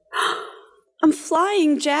eyes. I'm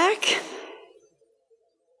flying, Jack.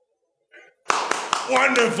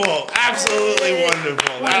 Wonderful. Absolutely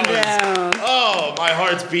wonderful. My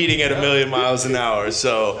heart's beating at 1,000,000 miles an hour.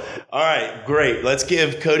 So, all right, great. Let's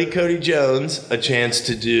give Cody Jones a chance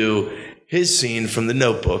to do his scene from The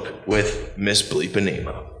Notebook with Miss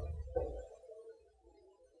Bleepanema.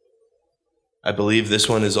 I believe this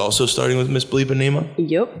one is also starting with Miss Bleepanema?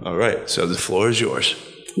 Yep. All right, so the floor is yours.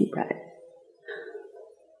 Right.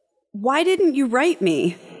 Why didn't you write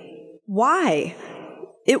me? Why?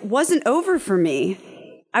 It wasn't over for me.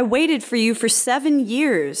 I waited for you for 7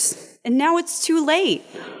 years, and now it's too late.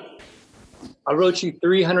 I wrote you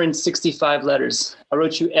 365 letters. I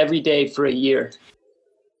wrote you every day for a year.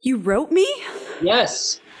 You wrote me?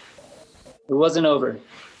 Yes. It wasn't over.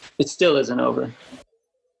 It still isn't over.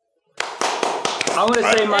 I want to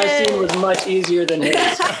say my scene was much easier than his.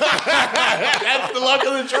 That's the luck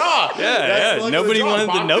of the draw. Yeah. Nobody wanted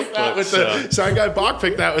the Notebook. Sign Guy Bach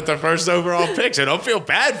picked that with the first overall pick. So don't feel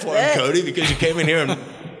bad for him, Cody, because you came in here and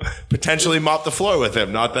potentially mopped the floor with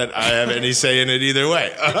him. Not that I have any say in it either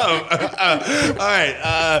way. All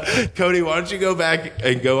right. Cody, why don't you go back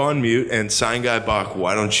and go on mute? And Sign Guy Bach,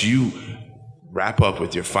 why don't you wrap up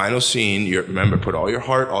with your final scene? Remember, put all your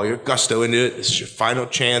heart, all your gusto into it. This is your final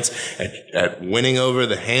chance at winning over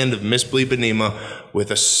the hand of Miss Bleepanema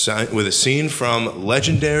with a scene from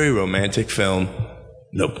legendary romantic film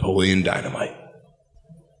Napoleon Dynamite.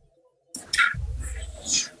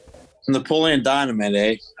 Napoleon Dynamite,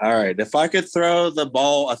 eh? All right. If I could throw the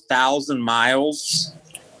ball 1,000 miles,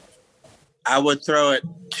 I would throw it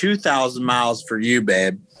 2,000 miles for you,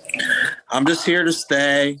 babe. I'm just here to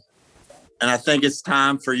stay. And I think it's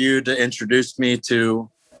time for you to introduce me to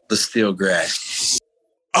the Steel Gray.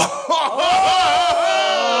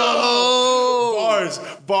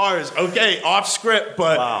 Bars. Okay, off script,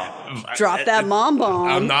 but Drop that mom bomb.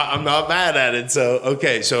 I'm not mad at it. So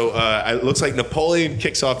okay, it looks like Napoleon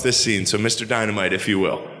kicks off this scene. So Mr. Dynamite, if you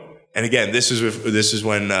will. And again, this is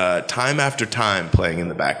when Time After Time playing in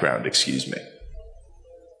the background. Excuse me.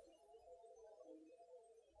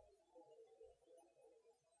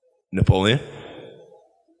 Napoleon?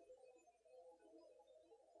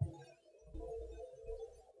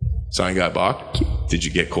 Sign Guy Bach? Did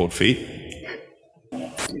you get cold feet?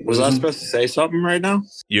 Was I supposed to say something right now?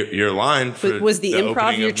 Your line for Was the improv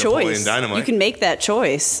opening your of Napoleon choice? Dynamite. You can make that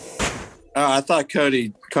choice. Oh, I thought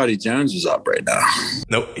Cody Jones was up right now.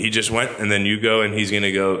 Nope, he just went, and then you go, and he's going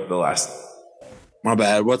to go the last. My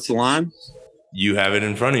bad. What's the line? You have it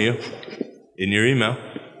in front of you in your email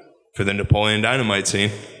for the Napoleon Dynamite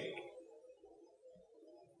scene.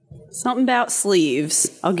 Something about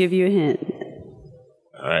sleeves. I'll give you a hint.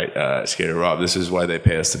 All right, Skater Rob, this is why they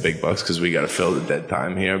pay us the big bucks, because we got to fill the dead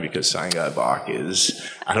time here, because Sign Guy Bach is,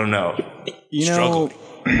 I don't know, struggling.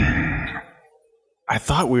 I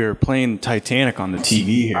thought we were playing Titanic on the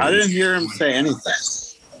TV here. I didn't hear him say anything.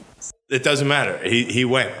 It doesn't matter. He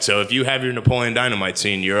went. So if you have your Napoleon Dynamite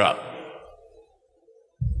scene, you're up.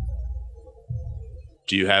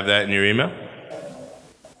 Do you have that in your email?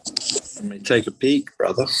 Let me take a peek,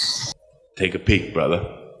 brother. Take a peek,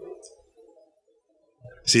 brother.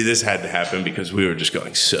 See, this had to happen because we were just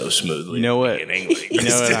going so smoothly. You know what? You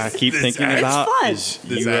know what I keep thinking about? It's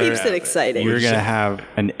fun. It keeps it exciting. You're going to have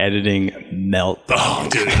an editing meltdown. Oh,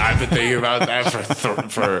 dude, I've been thinking about that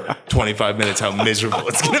for 25 minutes, how miserable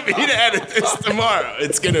it's going to be to edit this tomorrow.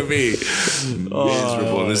 It's going to be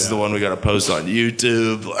miserable. And this is the one we got to post on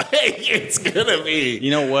YouTube. Like, it's going to be.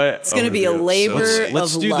 You know what? It's going to be a labor of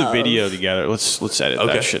Let's do love. the video together. Let's edit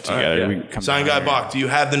that shit together. Right, yeah. Sign Guy Bach, do you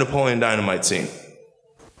have the Napoleon Dynamite scene?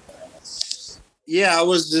 Yeah, I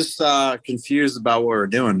was just confused about what we're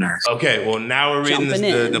doing there. Okay, well, now we're reading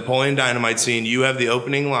the Napoleon Dynamite scene. You have the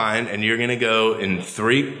opening line, and you're going to go in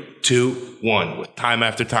 3, 2, 1 with time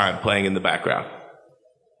after time playing in the background.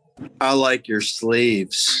 I like your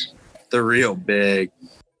sleeves. They're real big.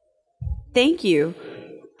 Thank you.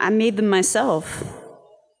 I made them myself.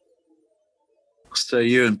 So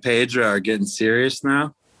you and Pedro are getting serious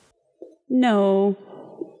now? No,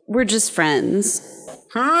 we're just friends.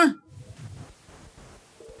 Huh?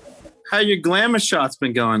 How your glamour shots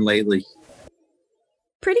been going lately?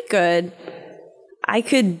 Pretty good. I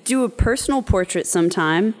could do a personal portrait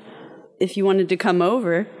sometime if you wanted to come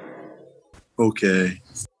over. Okay.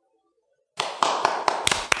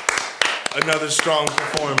 Another strong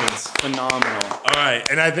performance. Phenomenal. All right,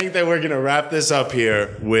 and I think that we're going to wrap this up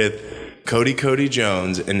here with Cody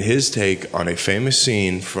Jones and his take on a famous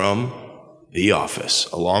scene from The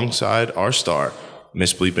Office alongside our star,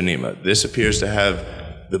 Miss Bleepanema. This appears to have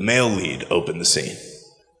the male lead open the scene.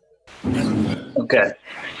 Okay.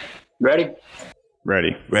 Ready?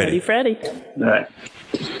 Ready. Freddy. All right.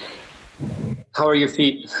 How are your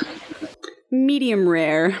feet? Medium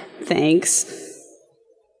rare, thanks.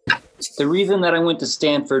 The reason that I went to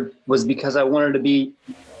Stanford was because I wanted to be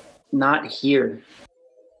not here.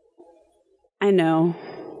 I know.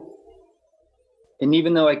 And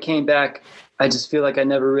even though I came back, I just feel like I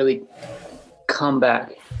never really come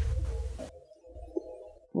back.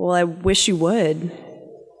 Well, I wish you would.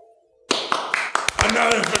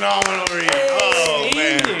 Another phenomenal read. Oh,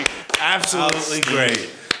 man. Absolutely great.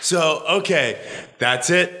 So, okay, that's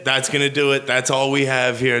it. That's going to do it. That's all we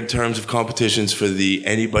have here in terms of competitions for the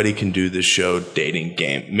Anybody Can Do This Show dating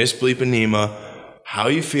game. Miss Bleepanema, how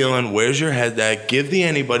you feeling? Where's your head at? Give the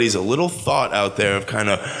Anybody's a little thought out there of kind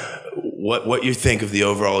of what you think of the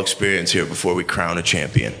overall experience here before we crown a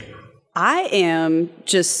champion. I am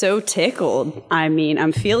just so tickled. I mean,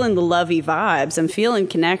 I'm feeling the lovey vibes. I'm feeling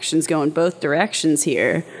connections going both directions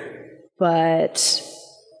here. But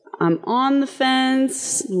I'm on the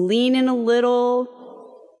fence, leaning a little.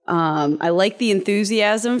 I like the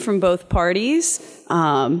enthusiasm from both parties.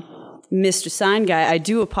 Mr. Sign Guy, I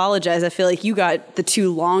do apologize. I feel like you got the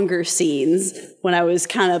two longer scenes. When I was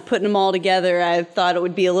kind of putting them all together, I thought it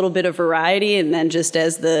would be a little bit of variety. And then just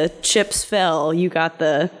as the chips fell, you got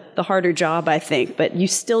the harder job, I think, but you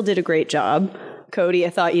still did a great job. Cody,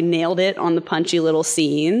 I thought you nailed it on the punchy little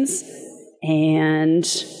scenes. And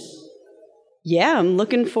yeah, I'm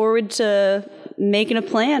looking forward to making a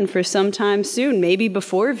plan for sometime soon, maybe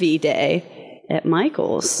before V-Day at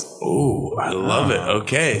Michael's. Oh, I love it.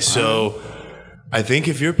 Okay, so I think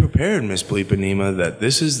if you're prepared, Miss Bleepanema, that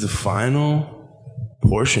this is the final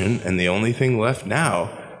portion, and the only thing left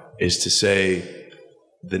now is to say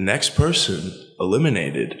the next person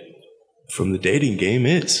eliminated from the dating game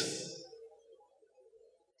is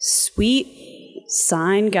Sweet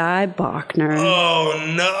Sign Guy Bachner.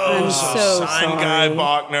 Oh no! I'm so Sign Guy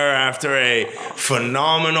Bachner, after a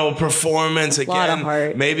phenomenal performance, Lot of again,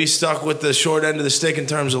 heart. maybe stuck with the short end of the stick in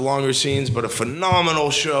terms of longer scenes, but a phenomenal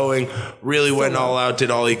showing. Really went all out, did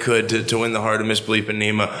all he could to win the heart of Miss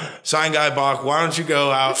Bleepanema. Sign Guy Bach, why don't you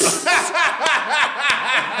go out?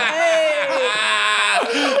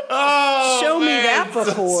 Show me that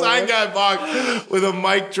before. Sign Guy Bach with a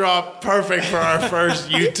mic drop, perfect for our first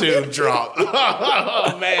YouTube drop.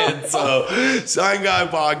 Oh man! So Sign Guy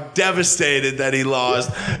Bach devastated that he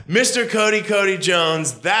lost. Mr. Cody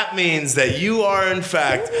Jones. That means that you are in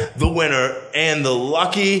fact the winner and the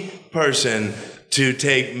lucky person to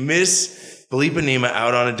take Miss Bleepanema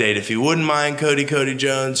out on a date. If you wouldn't mind, Cody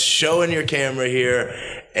Jones, showing your camera here.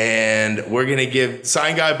 And we're going to give...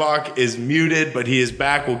 Sign Guy Bach is muted, but he is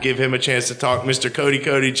back. We'll give him a chance to talk. Mr.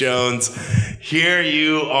 Cody Jones, here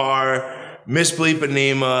you are, Miss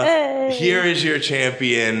Bleepanema. Hey. Here is your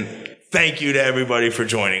champion. Thank you to everybody for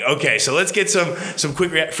joining. Okay, so let's get some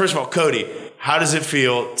quick... First of all, Cody, how does it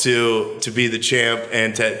feel to be the champ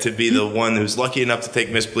and to be the one who's lucky enough to take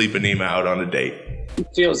Miss Bleepanema out on a date? It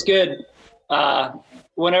feels good.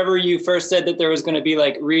 Whenever you first said that there was going to be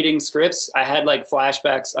like reading scripts, I had like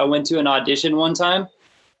flashbacks. I went to an audition one time.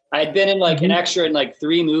 I had been in like an extra in like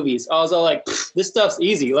 3 movies. I was all like, this stuff's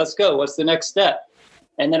easy. Let's go. What's the next step?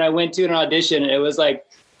 And then I went to an audition and it was like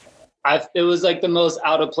the most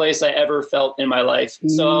out of place I ever felt in my life.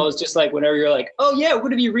 So I was just like, whenever you're like, oh yeah, we're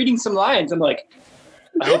going to be reading some lines. I'm like,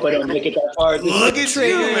 I hope I don't make it that far. Look at you,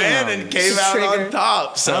 man, and came out on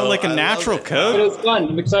top. Sound like a natural code. It was fun.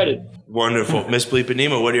 I'm excited. Wonderful. Miss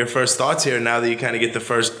Bleepanema, what are your first thoughts here now that you kind of get the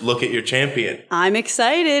first look at your champion? I'm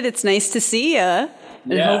excited. It's nice to see you. And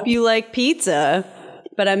Yeah. hope you like pizza.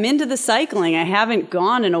 But I'm into the cycling. I haven't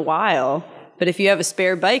gone in a while. But if you have a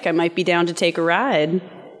spare bike, I might be down to take a ride.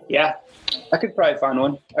 Yeah, I could probably find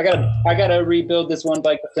one. I gotta rebuild this one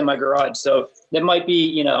bike that's in my garage. So that might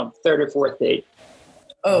be, 3rd or 4th date.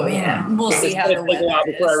 Oh, yeah. We'll see how the It's gonna take a while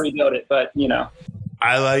weather before I is. rebuild it, but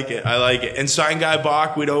I like it. And Sign Guy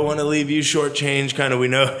Bach, we don't want to leave you shortchanged. Kind of, we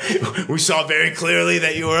know we saw very clearly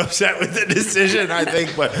that you were upset with the decision, I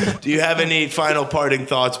think. But do you have any final parting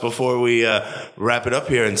thoughts before we wrap it up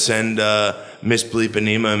here and send Miss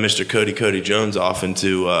Bleepanema and Mr. Cody Jones off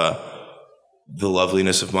into the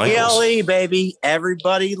loveliness of Michael's? PLE, baby.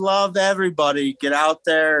 Everybody love everybody. Get out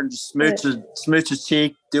there and just smooch his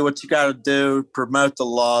cheek. Do what you got to do. Promote the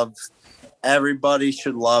love. Everybody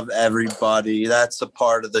should love everybody. That's a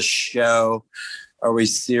part of the show. Are we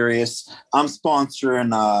serious? I'm sponsoring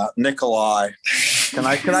Nikolai. Can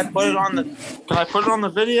I put it on the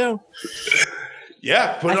video?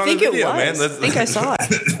 Yeah, put it on the video, man. I think I saw it.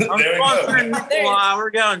 I'm sponsoring Nikolai. We're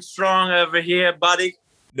going strong over here, buddy.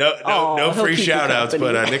 No free shout outs,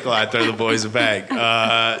 but Nikolai, throw the boys a bag.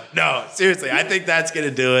 No, seriously, I think that's going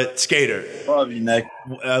to do it. Skater. Love you, Nick.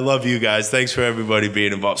 I love you guys. Thanks for everybody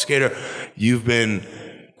being involved. Skater, you've been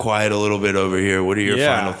quiet a little bit over here. What are your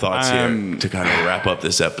final thoughts here to kind of wrap up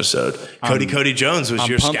this episode? Cody Jones was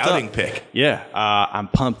your scouting pick. Yeah, I'm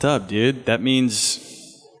pumped up, dude. That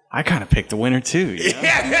means I kind of picked the winner too. You know?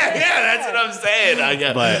 Yeah, that's what I'm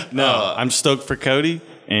saying. But no, I'm stoked for Cody.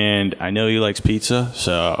 And I know he likes pizza,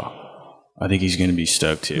 so I think he's going to be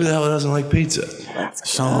stoked too. Who the hell doesn't like pizza?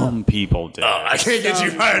 Some people do. Oh, I can't get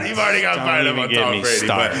you fired. You've already got fired up on Tom Brady.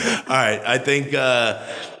 But, all right, I think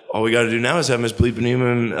all we got to do now is have Miss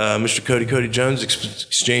Bleepanema and Mr. Cody Jones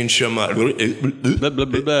exchange some One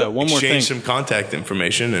more exchange thing. some contact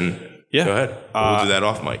information, and Yeah. go ahead. We'll do that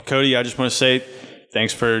off mic. Cody, I just want to say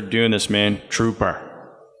thanks for doing this, man. Trooper.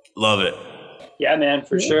 Love it. yeah, man,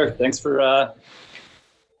 for sure. Thanks for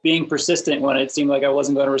being persistent when it seemed like I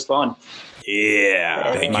wasn't going to respond.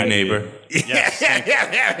 Yeah. Thank you, neighbor. Yes,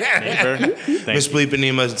 neighbor. Miss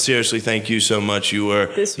Bleepanema, seriously, thank you so much. You were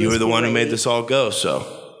the one who made this all go,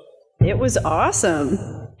 so. It was awesome.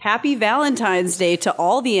 Happy Valentine's Day to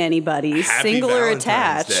all the anybodies, Happy single or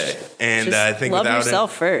Valentine's attached. Day. And Just I think love without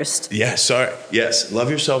yourself first. Yeah, sorry. Yes, love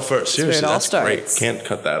yourself first. That's where it Seriously, all that's great. starts. Can't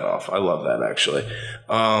cut that off. I love that, actually.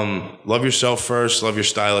 Love yourself first. Love your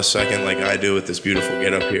stylist second, like I do with this beautiful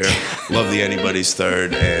get up here. Love the anybody's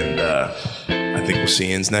third. And I think we'll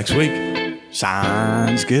see you next week.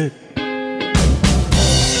 Sounds good.